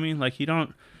 You know what I mean? Like you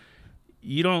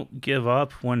don't give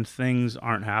up when things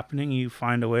aren't happening. You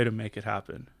find a way to make it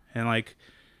happen. And like,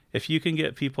 if you can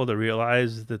get people to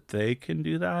realize that they can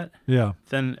do that,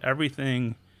 then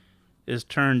everything is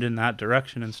turned in that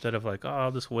direction instead of like, oh,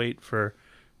 I'll just wait for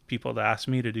people to ask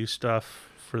me to do stuff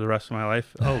for the rest of my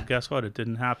life. Oh, guess what? It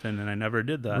didn't happen and I never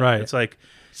did that. Right. It's like,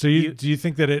 so do you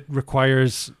think that it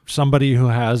requires somebody who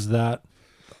has that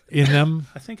in them?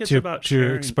 I think it's about sharing.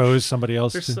 To expose somebody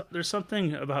else. There's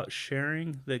something about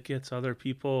sharing that gets other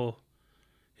people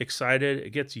excited.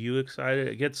 It gets you excited.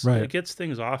 It gets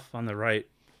things off on the right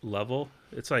level.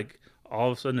 It's like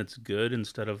all of a sudden it's good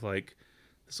instead of like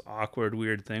this awkward,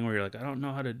 weird thing where you're like, I don't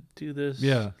know how to do this.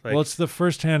 Yeah. Like, well, it's the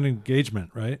first-hand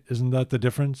engagement, right? Isn't that the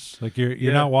difference? Like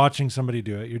you're not watching somebody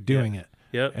do it; you're doing it.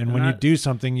 Yep. And when you do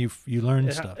something, you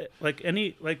learn stuff. Like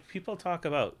people talk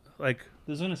about, like,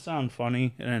 this is gonna sound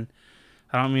funny, and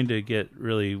I don't mean to get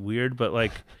really weird, but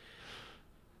like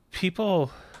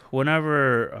people,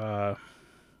 whenever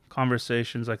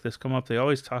conversations like this come up, they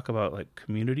always talk about like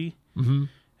community,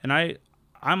 and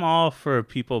I'm all for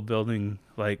people building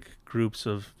like groups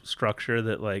of structure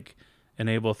that like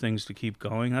enable things to keep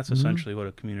going. That's essentially what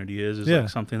a community is like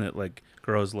something that like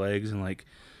grows legs and like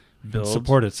builds,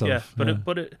 support itself. Yeah,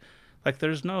 but it like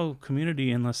there's no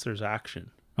community unless there's action.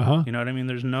 You know what I mean?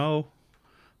 There's no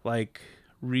like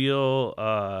real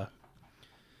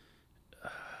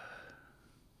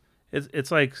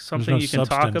it's like something you can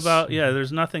talk about. Yeah,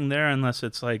 there's nothing there unless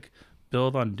it's like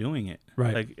build on doing it.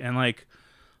 Right.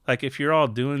 Like if you're all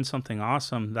doing something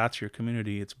awesome, that's your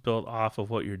community. It's built off of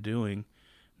what you're doing,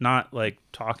 not like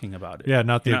talking about it. Yeah,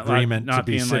 not the agreement not to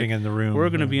be sitting like, in the room. We're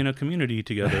going to be in a community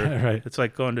together. Right. It's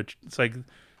like it's like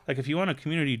if you want a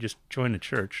community, just join a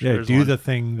church. Yeah, do the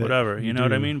thing that whatever, you know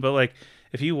what I do. mean? But like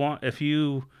if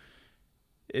you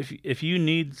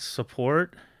need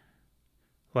support,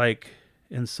 like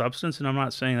in substance, and I'm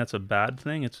not saying that's a bad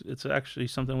thing, it's actually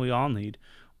something we all need.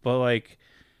 But like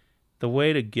the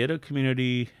way to get a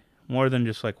community more than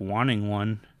just like wanting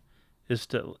one is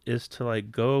to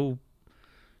like go,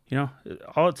 you know,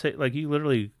 all it takes, like you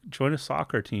literally join a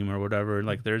soccer team or whatever, and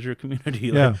like there's your community.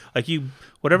 Yeah. Like you,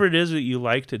 whatever it is that you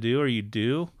like to do or you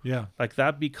do, yeah, like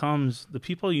that becomes the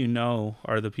people you know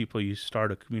are the people you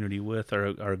start a community with or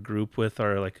a group with,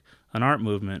 or like an art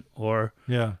movement or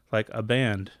yeah, like a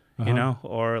band, you know,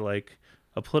 or like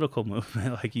a political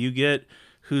movement. Like you get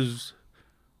who's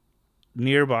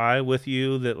nearby with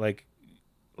you that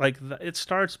it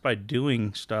starts by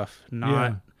doing stuff,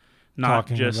 not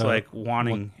Talking just about like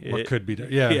wanting what it. could be done.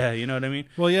 Yeah. Yeah, you know what I mean?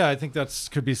 Well, yeah, I think that's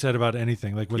could be said about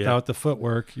anything. Like without the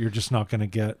footwork, you're just not going to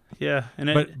get. Yeah,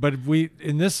 and but we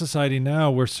in this society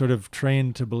now, we're sort of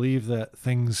trained to believe that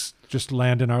things just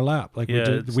land in our lap. Like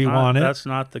we want it. That's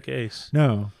not the case.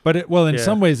 No, but in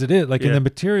some ways it is. Like in the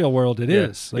material world, it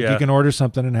is. Like you can order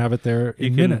something and have it there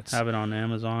in minutes. Have it on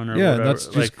Amazon or whatever. That's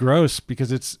just gross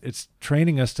because it's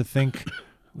training us to think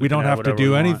we don't have to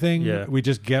do anything. Yeah. We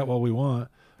just get what we want.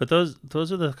 But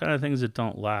those are the kind of things that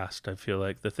don't last. I feel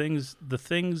like the things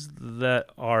that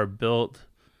are built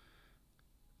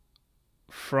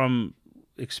from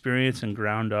experience and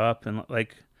ground up, and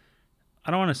like I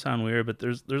don't want to sound weird, but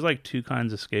there's like two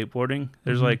kinds of skateboarding.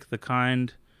 There's like the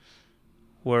kind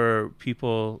where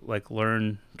people like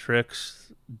learn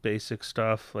tricks, basic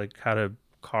stuff, like how to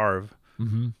carve,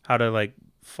 how to like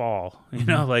fall. You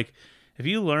know, like if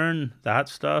you learn that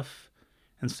stuff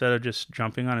instead of just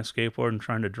jumping on a skateboard and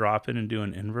trying to drop it and do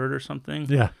an invert or something,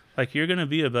 like you're going to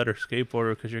be a better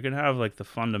skateboarder because you're going to have like the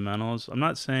fundamentals. I'm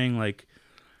not saying like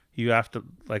you have to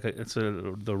like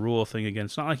the rule thing again.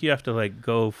 It's not like you have to like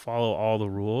go follow all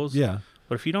the rules. Yeah.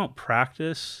 But if you don't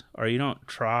practice or you don't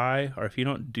try or if you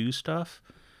don't do stuff,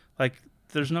 like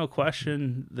there's no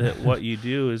question that what you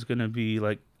do is going to be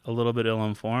like a little bit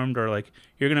ill-informed or like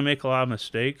you're going to make a lot of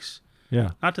mistakes.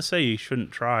 Yeah. Not to say you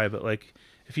shouldn't try, but like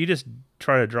if you just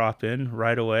try to drop in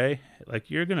right away,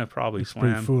 like you're gonna probably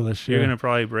slam. Pretty foolish. You're gonna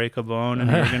probably break a bone, and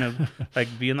you're gonna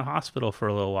like be in the hospital for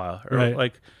a little while. Or, right.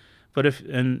 Like, but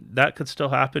and that could still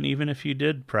happen even if you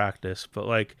did practice. But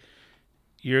like,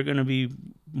 you're gonna be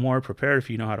more prepared if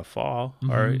you know how to fall,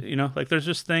 or you know, like there's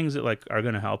just things that like are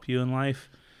gonna help you in life.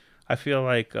 I feel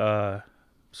like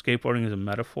skateboarding is a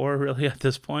metaphor really at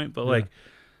this point, but like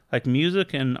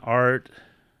music and art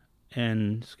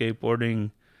and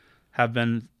skateboarding have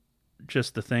been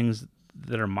just the things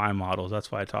that are my models. That's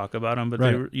why I talk about them.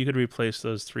 But you could replace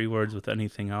those three words with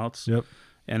anything else. Yep.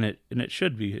 And it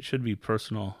should be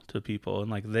personal to people,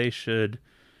 and like they should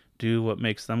do what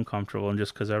makes them comfortable. And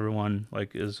just because everyone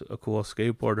like is a cool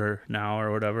skateboarder now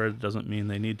or whatever, it doesn't mean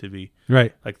they need to be.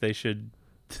 Right. Like they should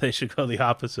go the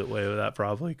opposite way with that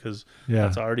probably because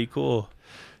that's already cool.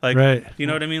 Like you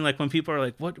know what I mean? Like when people are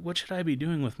like, what should I be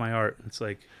doing with my art? It's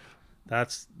like,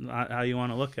 that's not how you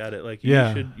want to look at it. Like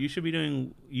you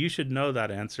should know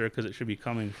that answer because it should be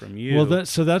coming from you. Well,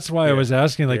 so that's why I was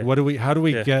asking, like, how do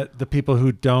we get the people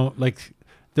who don't like,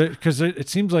 because it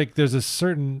seems like there's a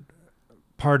certain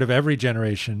part of every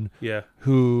generation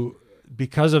who,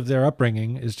 because of their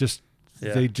upbringing, is just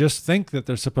they just think that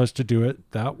they're supposed to do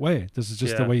it that way. This is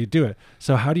just the way you do it.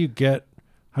 So how do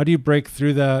you break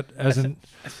through that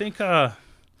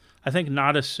I think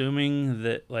not assuming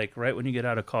that like right when you get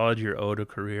out of college you're owed a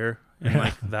career and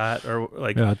like that or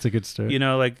like that's a good start. You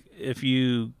know, like if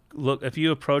you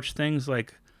approach things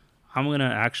like I'm going to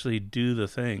actually do the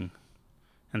thing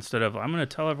instead of I'm going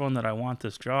to tell everyone that I want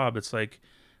this job. It's like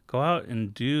go out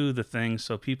and do the thing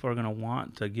so people are going to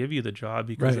want to give you the job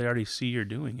because they already see you're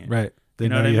doing it. Right. They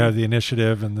know you have the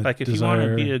initiative and the like if desire. you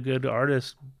want to be a good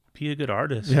artist, be a good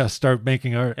artist. Yeah, start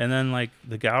making art. And then like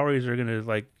the galleries are gonna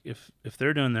like if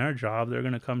they're doing their job, they're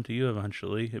gonna come to you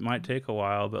eventually. It might take a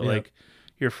while, but like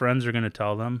your friends are gonna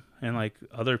tell them, and like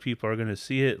other people are gonna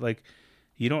see it. Like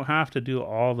you don't have to do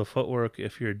all the footwork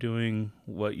if you're doing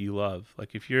what you love.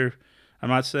 Like I'm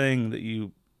not saying that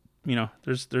you know,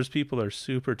 there's people that are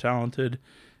super talented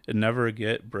and never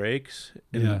get breaks,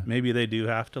 and maybe they do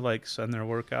have to like send their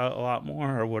work out a lot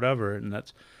more or whatever, and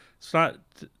it's not.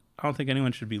 I don't think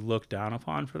anyone should be looked down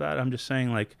upon for that. I'm just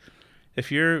saying, like,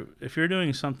 if you're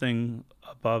doing something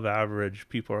above average,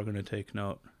 people are going to take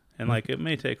note, and like it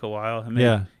may take a while.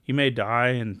 Yeah. You may die,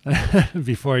 and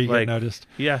before you like, get noticed.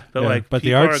 yeah, but Yeah, like but the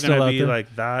people art's are still gonna out be there.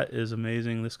 like, that is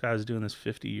amazing. This guy's doing this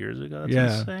 50 years ago. That's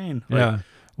Yeah. insane. Like, Yeah.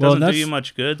 doesn't that's, do you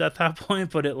much good at that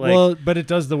point, but it like well, but it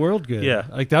does the world good. Yeah.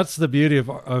 Like that's the beauty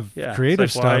of yeah, creative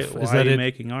it's like, stuff why is are that you it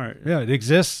making art? yeah, it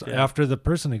exists Yeah. after the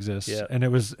person exists. Yeah.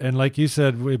 And like you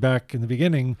said way back in the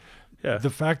beginning, Yeah, the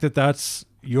fact that that's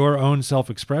your own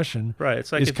self-expression right.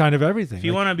 It's like is kind of everything. if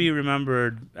you Like, want to be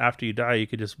remembered after you die, you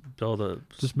could just build a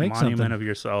Just make monument something. of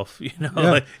yourself, Yeah.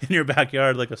 like in your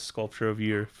backyard, like a sculpture of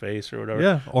your face or whatever.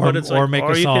 yeah, But it's or like, make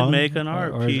or a you song, could make an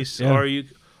art or- piece, yeah.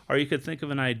 or you could think of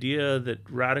an idea that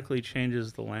radically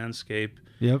changes the landscape,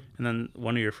 Yep. and then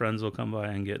one of your friends will come by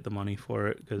and get the money for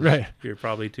it because Right. you're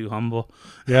probably too humble.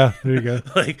 Yeah, there you go.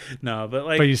 Like no, but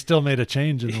like But you still made a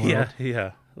change in the world.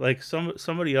 yeah. Like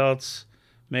somebody else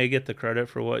may get the credit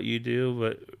for what you do,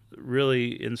 but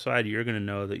really inside you're going to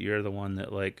know that you're the one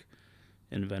that like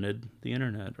invented the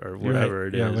internet or whatever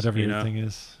it is. Yeah, whatever you your know? thing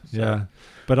is. So- Yeah.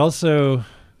 But also,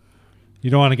 you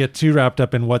don't want to get too wrapped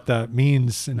up in what that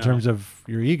means in No. terms of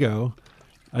your ego.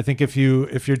 I think if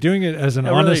you're doing it as an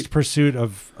Yeah, really- honest pursuit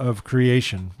of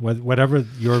creation, whatever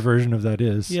your version of that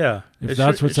is, Yeah. if It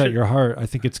that's should- what's it at should- your heart, I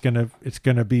think it's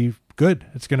gonna be good.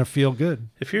 It's gonna feel good.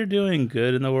 If you're doing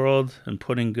good in the world and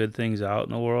putting good things out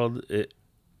in the world,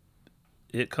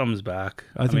 it comes back.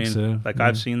 I think mean, so, Like yeah.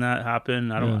 I've seen that happen.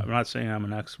 Yeah. I'm not saying I'm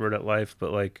an expert at life,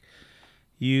 but like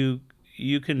you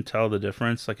can tell the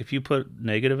difference. Like if you put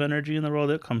negative energy in the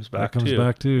world, it comes back That comes too.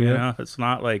 back too. You Yeah. know, it's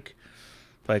not like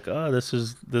oh, this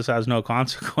has no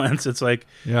consequence. It's like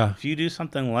Yeah. if you do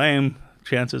something lame,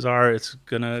 chances are it's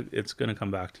gonna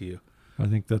come back to you. I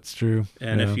think that's true.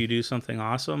 And yeah. if you do something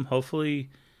awesome, hopefully,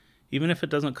 even if it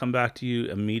doesn't come back to you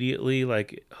immediately,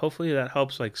 like hopefully that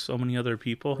helps like so many other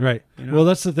people. Right. You know? Well,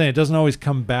 that's the thing. It doesn't always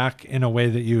come back in a way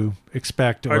that you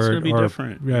expect Or it's or gonna be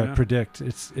different, you know? predict.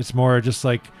 It's more just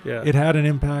like Yeah. it had an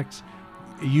impact.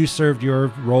 You served your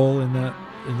role in that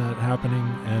happening,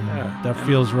 and Yeah. that And-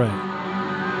 feels right.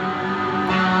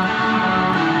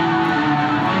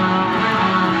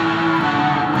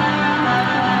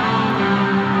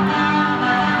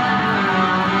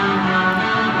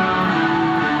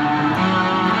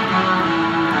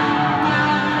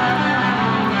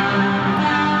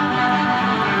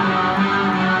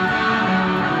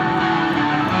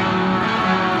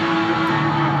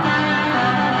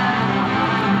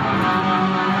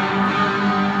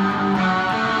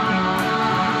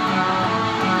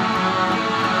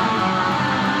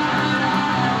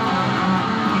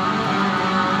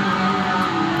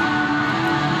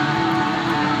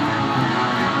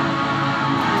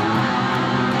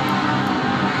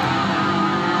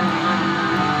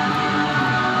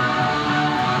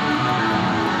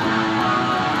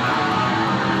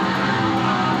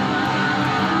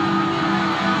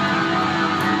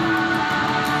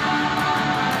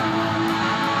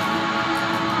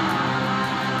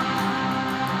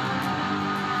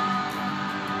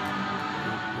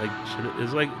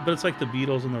 But it's like the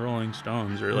Beatles and the Rolling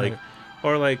Stones, or like, Right.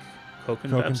 or like Coke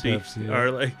and Coke and Pepsi, Pepsi, yeah.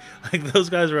 or like those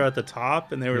guys were at the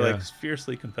top and they were Yeah. like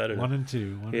fiercely competitive. 1 and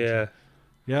 2. Yeah,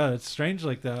 Yeah, it's strange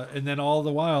like that. And then all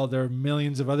the while, there are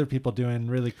millions of other people doing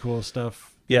really cool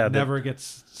stuff. Yeah, that but- never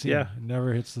gets seen. Yeah.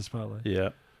 Never hits the spotlight. yeah.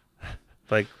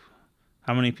 Like,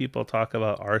 how many people talk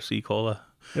about RC Cola?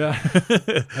 Yeah.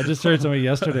 I just heard somebody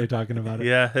yesterday talking about it.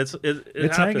 Yeah, it's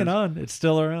It's hanging on. It's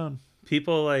still around.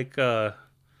 People like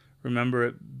remember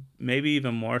it maybe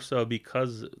even more so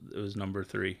because it was number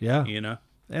 3. Yeah. you know.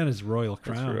 And his royal It's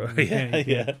crown. real- You can't-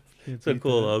 you yeah. can't It's a beat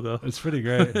cool that. logo. It's pretty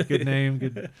great. Good name.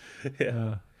 Good.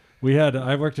 Yeah.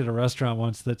 I worked at a restaurant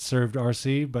once that served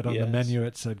RC, but on the Yes. menu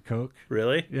it said Coke.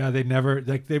 Really? Yeah, they never,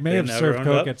 like, they may They have never served owned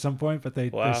Coke up? at some point, but they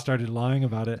Wow. started lying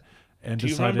about it and Do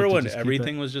you decided remember to when just keep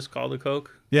everything it. was just called a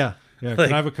Coke? Yeah. Yeah. like-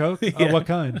 Can I have a Coke? Yeah. Oh, what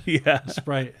kind? Yeah,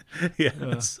 Sprite. yeah.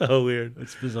 It's so weird.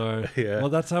 It's bizarre. Yeah. Well,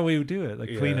 that's how we do it. Like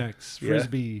Yeah. Kleenex, Yeah.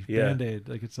 Frisbee, Yeah. Band-Aid.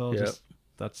 Like it's all Yep. just,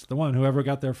 that's the one. Whoever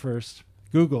got there first.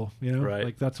 Google, you know? Right.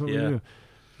 Like that's what Yeah. we do.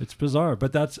 It's bizarre.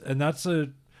 But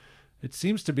it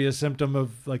seems to be a symptom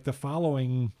of like the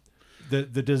following,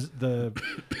 the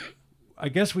I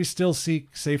guess we still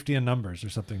seek safety in numbers or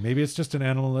something. Maybe it's just an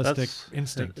animalistic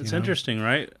instinct. It's you know? interesting,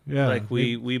 right? Yeah. Like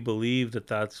we believe that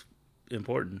that's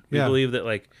important. We Yeah. believe that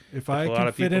like If a I lot can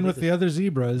of fit people in do with this. the other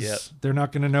zebras, Yep. they're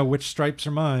not going to know which stripes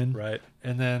are mine, right,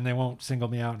 and then they won't single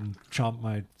me out and chomp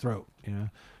my throat. You know.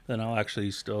 then I'll actually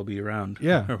still be around.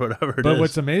 Yeah. or whatever it is. But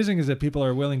what's amazing is that people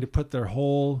are willing to put their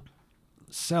whole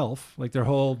self, like their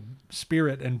whole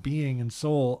spirit and being and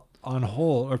soul, on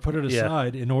hold or put it Yeah.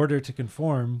 aside in order to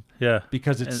conform yeah,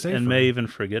 because it's safer. and may even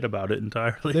forget about it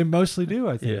entirely. They mostly do,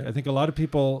 I think. Yeah. I think a lot of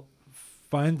people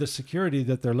find the security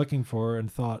that they're looking for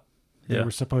and thought they were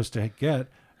supposed to get.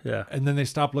 Yeah. And then they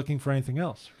stop looking for anything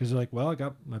else because they're like, well, I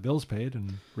got my bills paid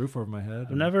and roof over my head.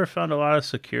 I've never found a lot of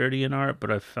security in art,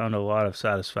 but I've found a lot of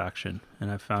satisfaction,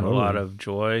 and I've found a lot of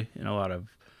joy and a lot of,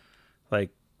 like,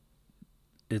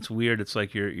 it's weird. It's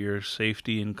like your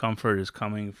safety and comfort is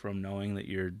coming from knowing that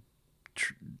you're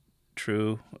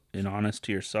true and honest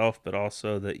to yourself, but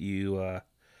also that you, I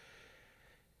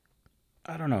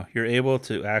don't know, you're able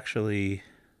to actually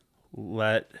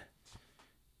let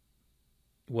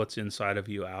what's inside of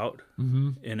you out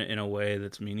in a way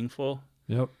that's meaningful.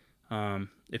 Yep.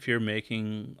 If you're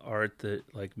making art that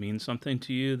like means something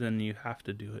to you, then you have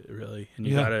to do it really, and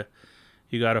you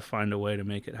gotta find a way to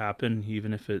make it happen,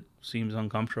 even if it seems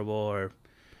uncomfortable or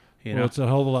you know. It's a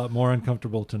hell of a lot more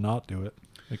uncomfortable to not do it.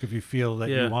 Like if you feel that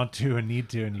you want to and need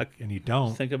to, and you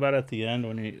don't. Think about it at the end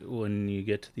when you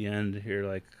get to the end, you're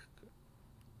like,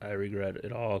 I regret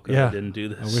it all because I didn't do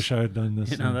this. I wish I had done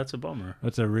this. You know, that's a bummer.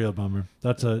 That's a real bummer.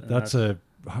 That's a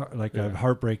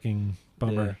heartbreaking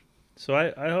bummer. Yeah. So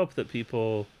I hope that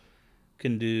people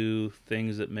can do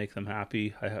things that make them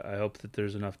happy. I hope that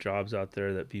there's enough jobs out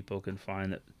there that people can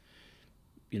find that,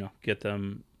 you know, get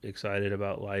them excited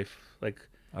about life. Like,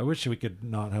 I wish we could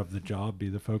not have the job be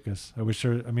the focus.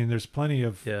 There's plenty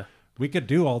of, we could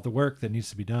do all the work that needs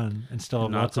to be done and still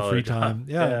have lots of free time.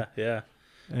 Yeah.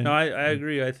 And, no, I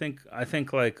agree. I think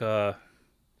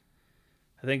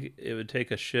it would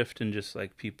take a shift in just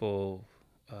like people,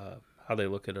 how they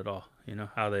look at it all, you know,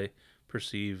 how they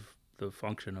perceive the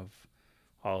function of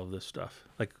all of this stuff.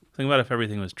 Like, think about if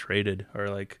everything was traded or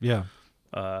like,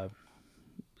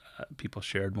 people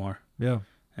shared more. Yeah.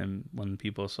 And when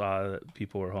people saw that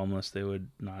people were homeless, they would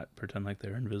not pretend like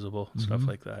they're invisible, stuff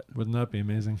like that. Wouldn't that be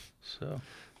amazing? So,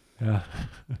 yeah.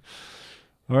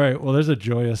 All right. Well, there's a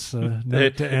joyous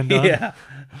note to end on. Yeah.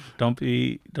 Don't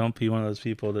be one of those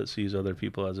people that sees other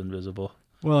people as invisible.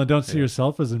 Well, and don't see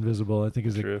yourself as invisible. I think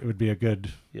it would be a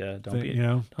good. Yeah. Don't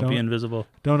be invisible.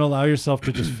 Don't allow yourself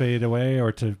to just fade away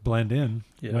or to blend in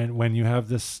when you have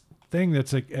this thing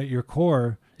that's like at your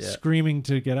core screaming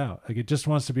to get out. Like it just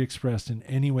wants to be expressed in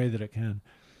any way that it can.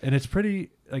 And it's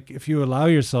pretty like if you allow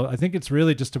yourself, I think it's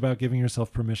really just about giving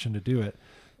yourself permission to do it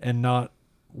and not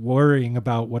worrying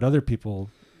about what other people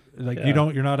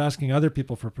you're not asking other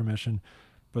people for permission.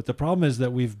 But the problem is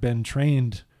that we've been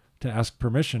trained to ask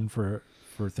permission for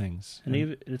things. And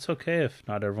even it's okay if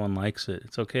not everyone likes it.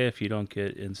 It's okay if you don't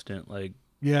get instant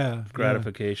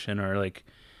gratification or like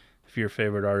if your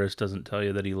favorite artist doesn't tell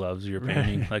you that he loves your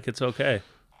painting. Like it's okay.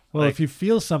 Well, if you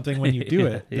feel something when you do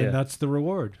it, then that's the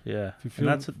reward. Yeah. If you feel,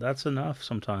 and that's enough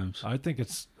sometimes. I think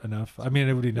it's enough. I mean,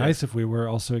 it would be nice if we were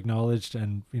also acknowledged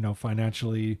and,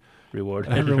 financially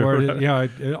rewarded.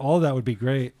 Yeah, all that would be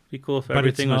great. It'd be cool if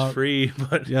everything was free,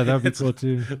 but yeah, that'd be cool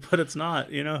too. But it's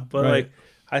not, But like,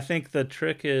 I think the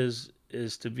trick is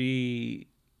to be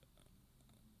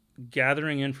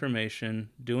gathering information,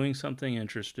 doing something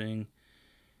interesting,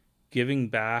 giving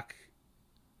back,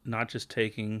 not just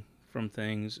taking from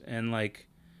things, and like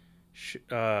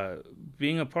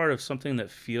being a part of something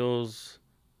that feels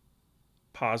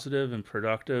positive and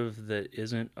productive that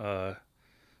isn't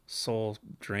soul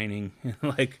draining.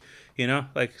 Like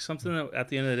something that at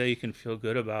the end of the day you can feel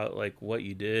good about, like what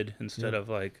you did, instead of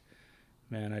like,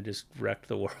 man, I just wrecked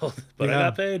the world, but I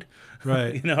got paid,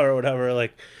 right? Or whatever.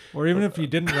 Like, or even if you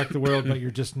didn't wreck the world, but you're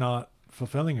just not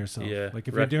fulfilling yourself. Yeah. Like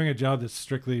if you're doing a job that's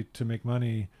strictly to make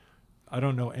money, I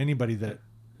don't know anybody that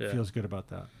feels good about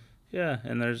that. Yeah,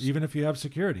 and there's even if you have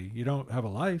security, you don't have a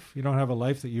life. You don't have a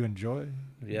life that you enjoy.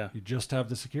 Yeah, you just have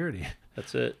the security.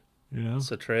 That's it.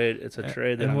 It's a trade. It's a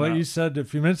trade. That what you said a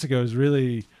few minutes ago is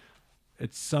really,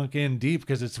 it's sunk in deep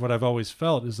because it's what I've always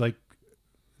felt is like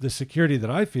the security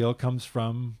that I feel comes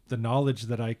from the knowledge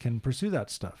that I can pursue that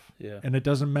stuff. Yeah, and it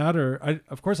doesn't matter.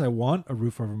 Of course, I want a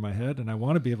roof over my head and I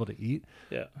want to be able to eat.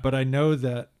 Yeah, but I know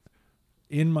that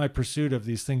in my pursuit of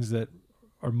these things that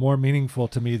are more meaningful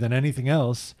to me than anything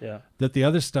else, that the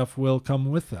other stuff will come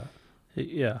with that.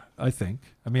 Yeah. I think.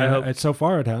 I mean, so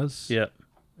far it has. Yeah.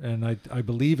 And I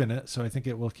believe in it, so I think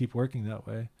it will keep working that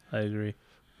way. I agree.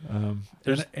 And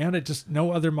it just,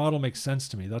 no other model makes sense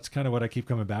to me. That's kind of what I keep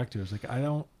coming back to. It's like, I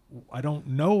don't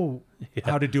know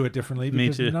how to do it differently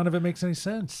because none of it makes any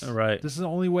sense. Right. This is the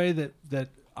only way that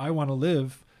I want to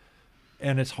live.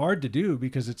 And it's hard to do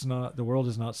because the world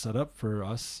is not set up for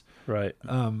us. Right.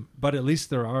 But at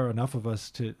least there are enough of us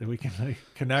that we can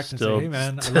connect and say, hey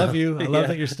man, I love you. I love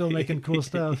that you're still making cool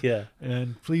stuff. Yeah.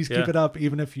 And please keep it up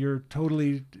even if you're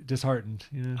totally disheartened.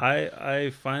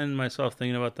 I find myself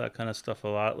thinking about that kind of stuff a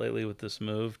lot lately with this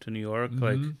move to New York.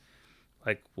 Mm-hmm.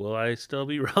 Like will I still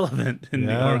be relevant in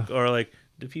New York? Or like,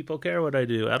 do people care what I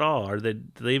do at all? Do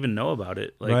they even know about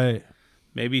it? Like, right.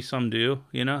 maybe some do,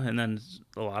 and then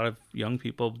a lot of young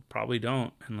people probably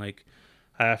don't. And like,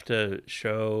 I have to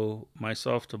show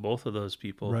myself to both of those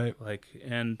people. Right. Like,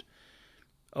 and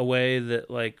a way that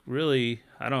like, really,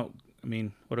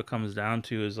 what it comes down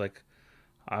to is like,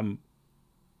 I'm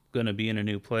going to be in a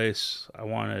new place. I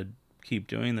want to keep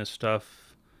doing this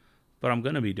stuff, but I'm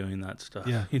going to be doing that stuff.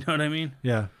 Yeah. You know what I mean?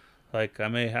 Yeah. Like, I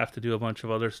may have to do a bunch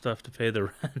of other stuff to pay the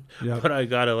rent, Yep. but I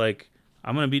got to like,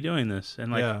 I'm going to be doing this.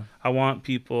 And like, Yeah. I want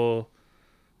people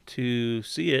to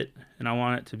see it, and I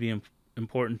want it to be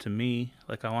important to me.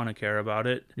 Like, I want to care about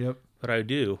it. Yep. But I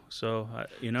do. So,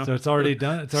 So it's already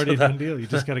done. It's already a done deal. You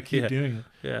just got to keep doing it.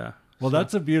 Yeah. Well,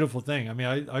 that's a beautiful thing. I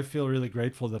mean, I feel really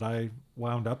grateful that I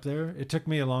wound up there. It took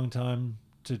me a long time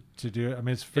to do it. I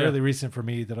mean, it's fairly recent for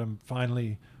me that I'm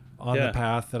finally on the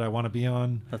path that I want to be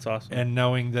on. That's awesome. And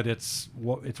knowing that it's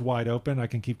wide open, I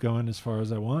can keep going as far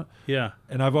as I want. Yeah.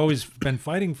 And I've always been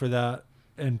fighting for that,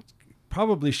 and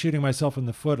probably shooting myself in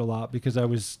the foot a lot, because I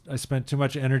spent too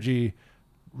much energy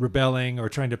rebelling or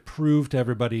trying to prove to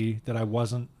everybody that I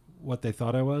wasn't what they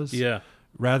thought I was. Yeah.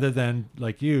 Rather than,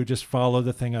 like you, just follow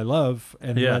the thing I love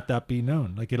and let that be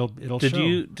known. Like it'll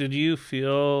show. Did you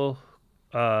feel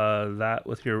that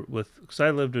because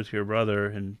I lived with your brother,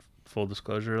 in full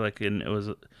disclosure, like, and it was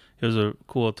a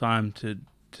cool time to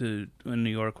in New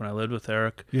York when I lived with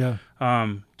Eric. Yeah.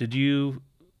 Did you,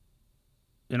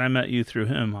 and I met you through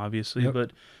him, obviously,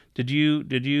 but did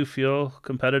you feel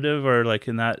competitive or like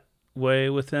in that way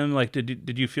with him? Like,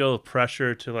 did you feel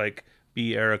pressure to like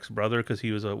be Eric's brother because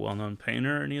he was a well-known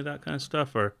painter or any of that kind of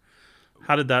stuff? Or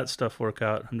how did that stuff work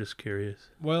out? I'm just curious.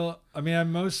 Well, I mean, I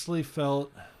mostly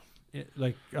felt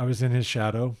like I was in his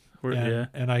shadow,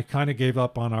 and I kind of gave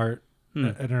up on art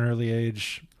at an early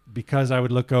age, because I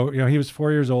would look over, he was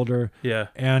 4 years older,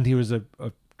 and he was a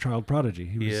child prodigy.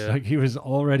 He was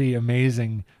already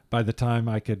amazing by the time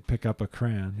I could pick up a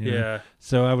crayon.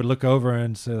 So I would look over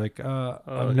and say like,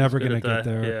 I'm never going to get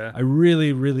there. Yeah. I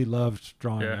really, really loved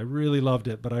drawing. Yeah. I really loved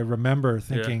it. But I remember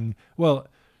thinking, well,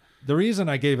 the reason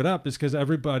I gave it up is because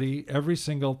every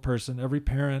single person, every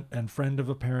parent and friend of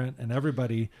a parent and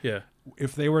everybody,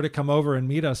 if they were to come over and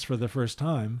meet us for the first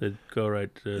time, they'd go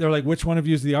right to... They're like, which one of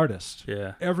you is the artist?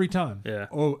 Yeah. Every time. Yeah.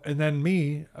 Oh, and then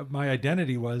my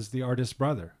identity was the artist's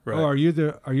brother. Right. Oh, are you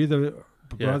the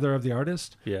brother of the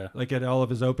artist? Yeah. Like at all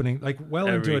of his opening, like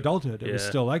into adulthood, it was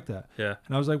still like that. Yeah.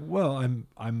 And I was like, well,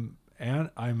 I'm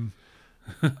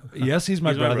yes, he's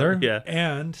my brother.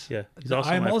 And he's also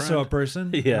I'm my also friend. a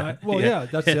person. Yeah.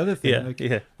 That's the other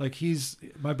thing. Like,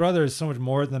 my brother is so much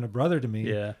more than a brother to me.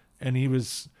 Yeah. And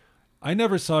I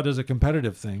never saw it as a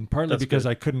competitive thing, partly because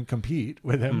I couldn't compete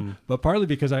with him, but partly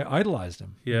because I idolized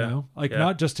him.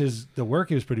 Not just the work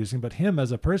he was producing, but him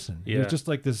as a person. He was just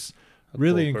like this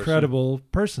really incredible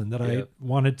person that I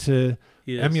wanted to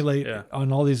emulate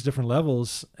on all these different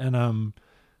levels. And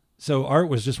so art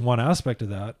was just one aspect of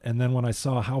that. And then when I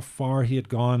saw how far he had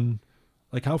gone,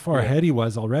 like how far ahead he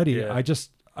was already, I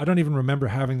don't even remember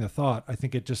having the thought. I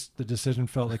think the decision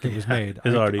felt like it was made.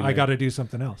 I got to do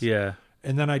something else. Yeah.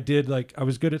 And then I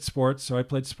was good at sports, so I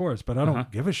played sports, but I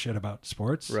don't give a shit about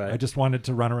sports. Right. I just wanted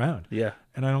to run around. Yeah.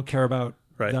 And I don't care about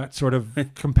that sort of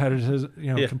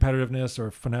competitiveness or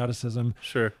fanaticism.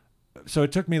 Sure. So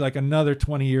it took me like another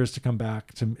 20 years to come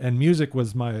back and music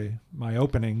was my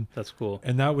opening. That's cool.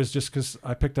 And that was just because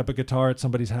I picked up a guitar at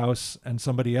somebody's house and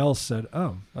somebody else said,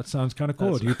 "Oh, that sounds kind of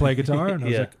cool. Do you play guitar?" And I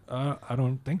was like, "I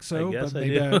don't think so, but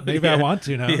maybe I want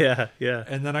to now." Yeah.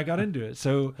 And then I got into it.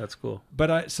 So that's cool.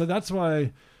 So that's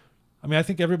why, I mean, I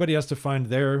think everybody has to find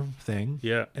their thing.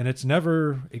 Yeah. And it's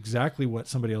never exactly what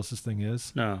somebody else's thing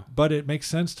is. No. But it makes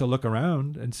sense to look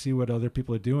around and see what other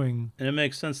people are doing. And it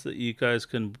makes sense that you guys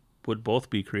would both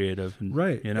be creative, and,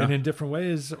 right? And in different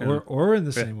ways, or in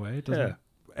the same way. It doesn't.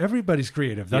 Everybody's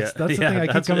creative. That's the thing I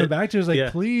keep coming back to. Is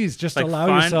like, please just like allow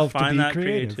yourself to be that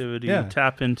creative. Creativity.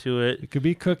 Tap into it. It could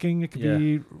be cooking. It could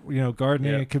be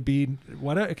gardening. It could be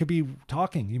whatever. It could be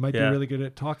talking. You might be really good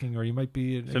at talking, or you might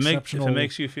be exceptional. If it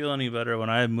makes you feel any better,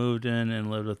 when I moved in and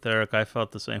lived with Eric, I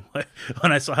felt the same way.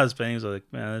 When I saw his paintings, I was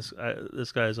like, man,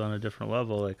 this guy's on a different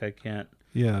level. Like I can't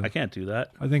do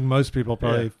that. I think most people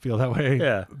probably feel that way.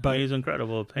 Yeah, but he's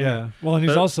incredible at painting. Yeah, well, and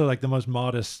he's also like the most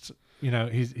modest.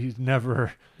 He's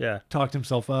never talked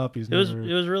himself up. It was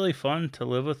really fun to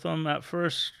live with him at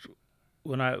first.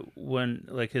 When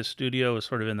like his studio was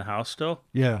sort of in the house still.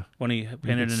 Yeah. When he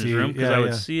painted in his room, because I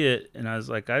would see it, and I was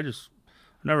like, I've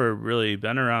never really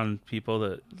been around people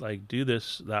that like do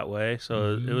this that way.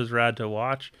 So it was rad to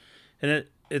watch, and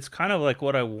it's kind of like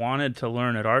what I wanted to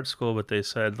learn at art school, but they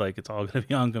said like it's all going to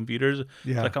be on computers.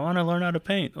 Yeah. It's like I want to learn how to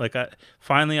paint. Like I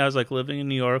was like living in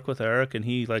New York with Eric, and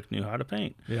he like knew how to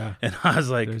paint. Yeah. And I was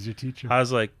like, there's your teacher. I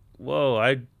was like, whoa,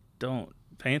 I don't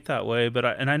paint that way. But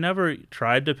I never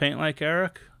tried to paint like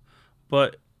Eric,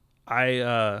 but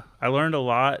I learned a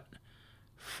lot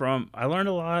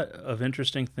of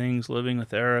interesting things living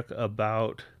with Eric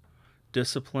about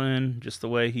discipline, just the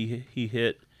way he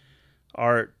hit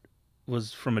art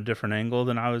was from a different angle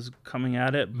than I was coming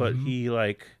at it, but he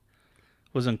like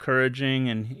was encouraging,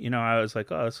 and you know, I was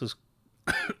like, oh, this is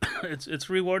it's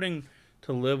rewarding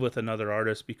to live with another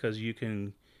artist because you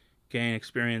can gain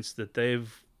experience that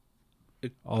they've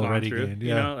already gone through, gained,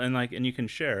 you know, and you can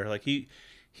share. Like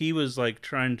he was like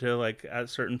trying to like at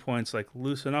certain points like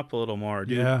loosen up a little more,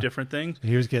 do different things.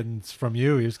 He was getting from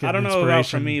you. He was getting. I don't know about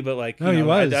from me, but like no, he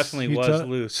was. I definitely was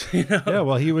loose. You know? Yeah,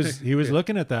 well, he was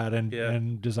looking at that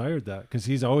and desired that because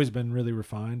he's always been really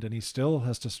refined, and he still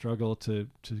has to struggle to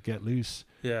get loose.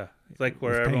 Yeah, it's like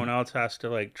where everyone else has to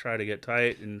like try to get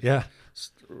tight, and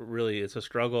really it's a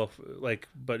struggle. Like,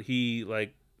 but he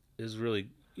like is really,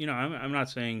 you know, I'm not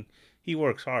saying he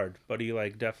works hard, but he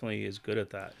like definitely is good at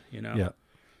that. You know. Yeah.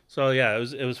 So yeah,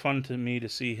 it was fun to me to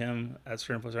see him at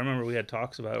certain points. I remember we had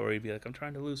talks about it where he'd be like, "I'm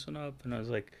trying to loosen up," and I was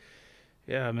like,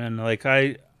 "Yeah, man, like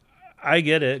I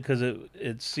get it because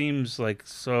it seems like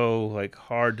so like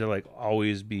hard to like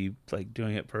always be like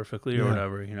doing it perfectly or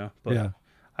whatever, you know." But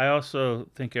I also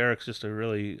think Eric's just a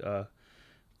really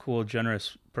cool,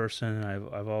 generous person, and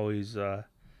I've always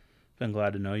been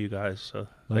glad to know you guys. So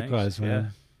likewise, thanks.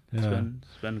 man. Yeah.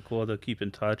 It's been cool to keep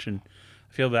in touch, and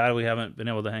I feel bad we haven't been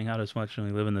able to hang out as much and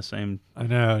we live in the same. I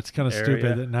know it's kind of area.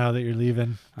 stupid that now that you're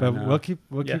leaving, but we'll keep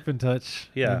in touch.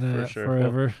 Yeah, and, for sure,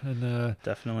 forever. And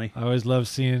definitely. I always love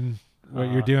seeing what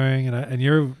you're doing, and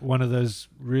you're one of those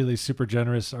really super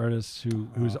generous artists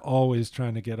who's always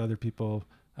trying to get other people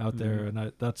out there,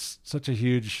 and that's such a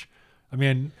huge. I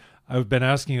mean, I've been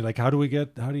asking you like, how do you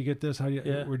get this? How do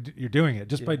you? You're doing it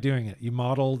just by doing it. You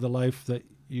model the life that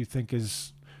you think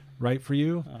is right for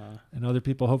you, and other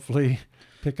people hopefully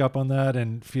pick up on that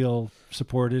and feel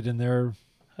supported in their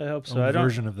I hope so.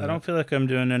 version of that. I don't feel like I'm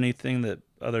doing anything that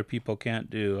other people can't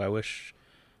do. I wish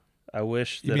that I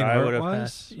would have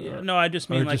had. Yeah, no, I just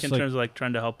mean like in terms of like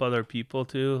trying to help other people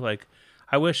too. Like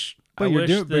I wish I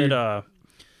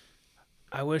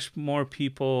wish more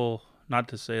people, not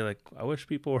to say like I wish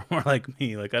people were more like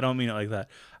me. Like I don't mean it like that.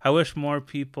 I wish more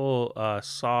people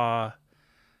saw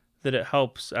that it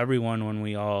helps everyone when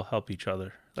we all help each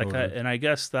other. Like totally. I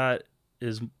guess that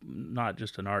is not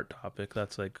just an art topic.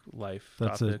 That's like life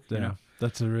topic. You know?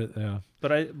 That's a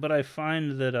But I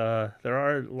find that there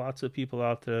are lots of people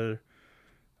out there.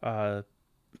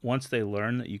 Once they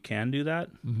learn that you can do that,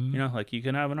 you know, like you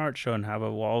can have an art show and have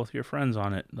a wall with your friends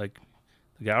on it. Like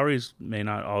the galleries may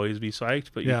not always be psyched,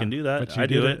 but you can do that. I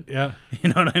do it. Yeah, you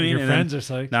know what I mean. Your friends are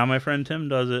psyched. Now my friend Tim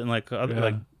does it, and like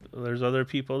like there's other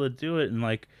people that do it, and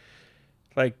like.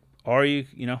 Or you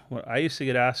know, I used to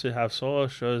get asked to have solo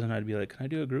shows, and I'd be like, "Can I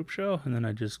do a group show?" And then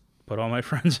I just put all my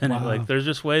friends in it. Like, there's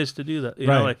just ways to do that, you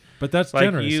know. Like, but that's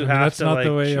generous. That's not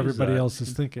the way everybody else is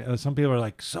Mm-hmm. thinking. Some people are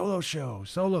like solo show,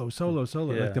 solo.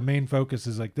 Yeah. Like the main focus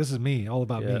is like, this is me, all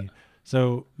about me.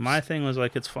 So my thing was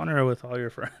like, it's funner with all your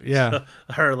friends. Yeah.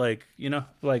 Or like, you know,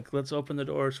 like let's open the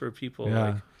doors for people. Yeah.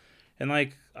 Like, and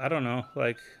like I don't know,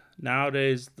 like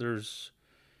nowadays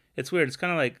it's weird. It's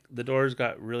kind of like the doors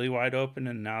got really wide open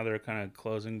and now they're kind of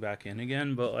closing back in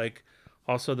again. But like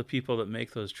also the people that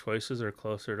make those choices are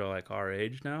closer to like our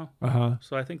age now.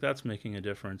 So I think that's making a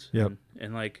difference. Yep.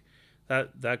 And like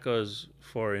that goes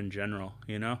for in general,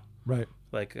 you know? Right.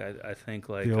 Like I think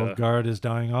like the old guard is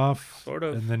dying off, sort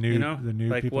of, and the new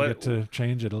like people get to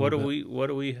change it a little bit. What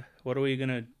are we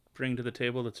gonna bring to the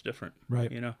table that's different? Right.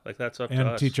 You know, like that's up and to us.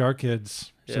 And teach our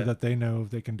kids so that they know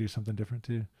they can do something different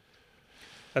too.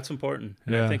 That's important,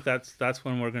 and I think that's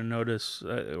when we're going to notice.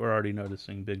 We're already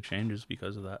noticing big changes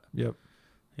because of that. Yep.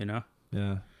 You know.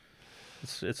 Yeah.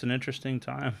 It's an interesting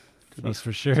time. That's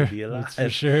for sure. That's for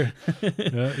sure.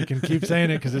 Yeah, you can keep saying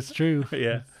it because it's true.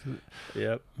 Yeah.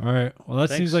 Yep. All right. Well, that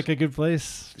seems like a good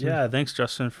place. Yeah. Thanks,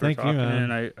 Justin, for talking.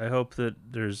 And I hope that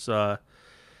there's a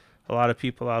lot of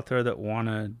people out there that want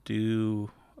to do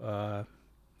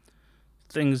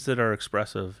things that are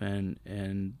expressive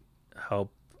and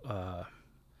help.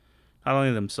 Not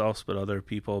only themselves but other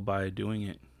people by doing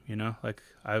it, you know. Like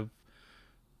I've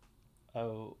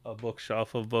a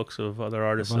bookshelf of books of other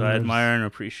artists that I admire and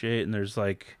appreciate, and there's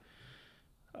like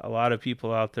a lot of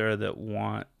people out there that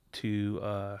want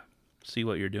to see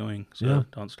what you're doing. So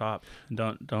don't stop.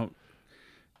 Don't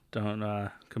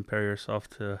compare yourself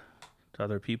to to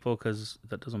other people, because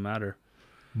that doesn't matter.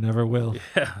 Never will.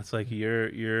 Yeah, it's like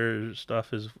your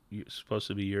stuff is supposed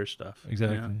to be your stuff.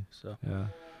 Exactly. You know? So yeah,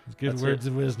 it's good words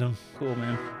of wisdom. Cool,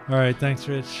 man. All right, thanks,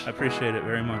 Rich. I appreciate it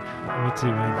very much. Me too,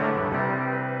 man.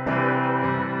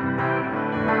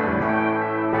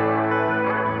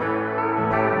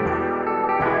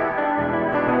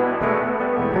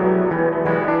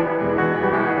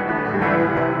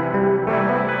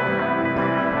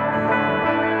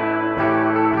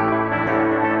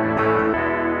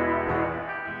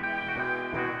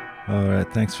 All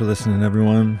right, thanks for listening,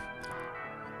 everyone.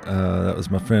 That was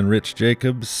my friend Rich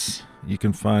Jacobs. You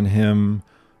can find him,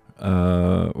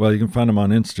 you can find him on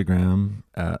Instagram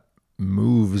at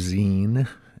Movezine,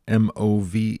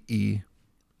 Movezine.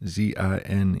 It's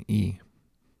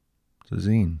a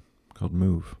zine called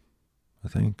Move, I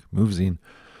think. Movezine.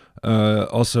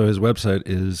 Also, his website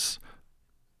is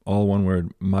all one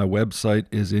word. My website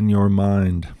is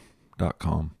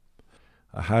inyourmind.com.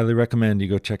 I highly recommend you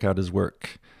go check out his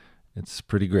work. It's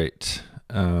pretty great.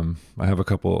 I have a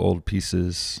couple old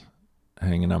pieces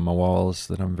hanging on my walls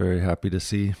that I'm very happy to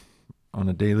see on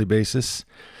a daily basis.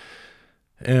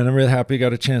 And I'm really happy I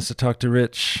got a chance to talk to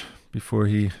Rich before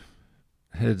he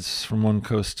heads from one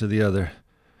coast to the other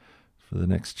for the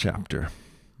next chapter.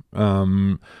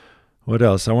 What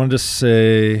else? I wanted to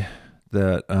say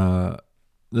that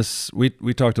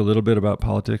we talked a little bit about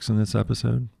politics in this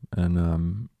episode,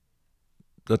 and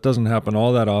that doesn't happen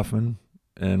all that often.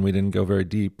 And we didn't go very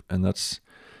deep, and that's,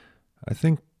 I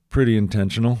think, pretty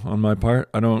intentional on my part.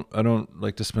 I don't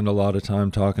like to spend a lot of time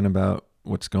talking about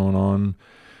what's going on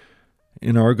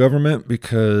in our government,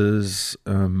 because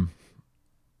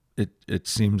it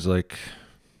seems like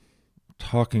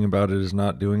talking about it is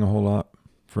not doing a whole lot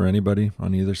for anybody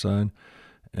on either side,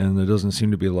 and there doesn't seem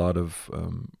to be a lot of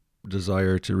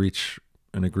desire to reach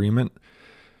an agreement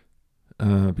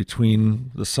between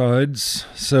the sides.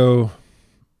 So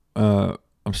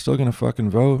I'm still going to fucking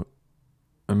vote.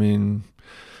 I mean,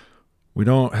 we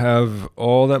don't have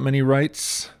all that many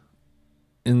rights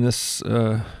in this.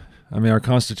 Our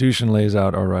Constitution lays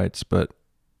out our rights, but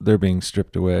they're being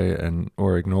stripped away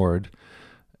or ignored.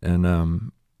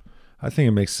 And I think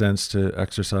it makes sense to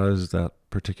exercise that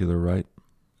particular right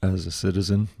as a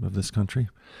citizen of this country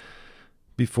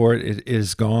before it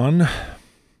is gone.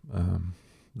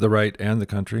 The right and the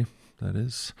country, that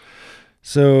is.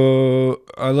 So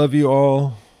I love you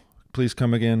all. Please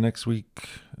come again next week.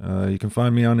 You can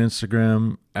find me on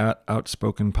Instagram at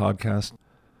Outspoken Podcast.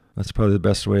 That's probably the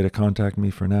best way to contact me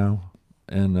for now.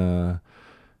 And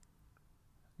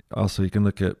also you can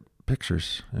look at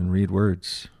pictures and read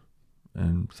words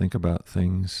and think about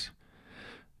things.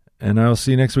 And I'll see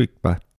you next week. Bye.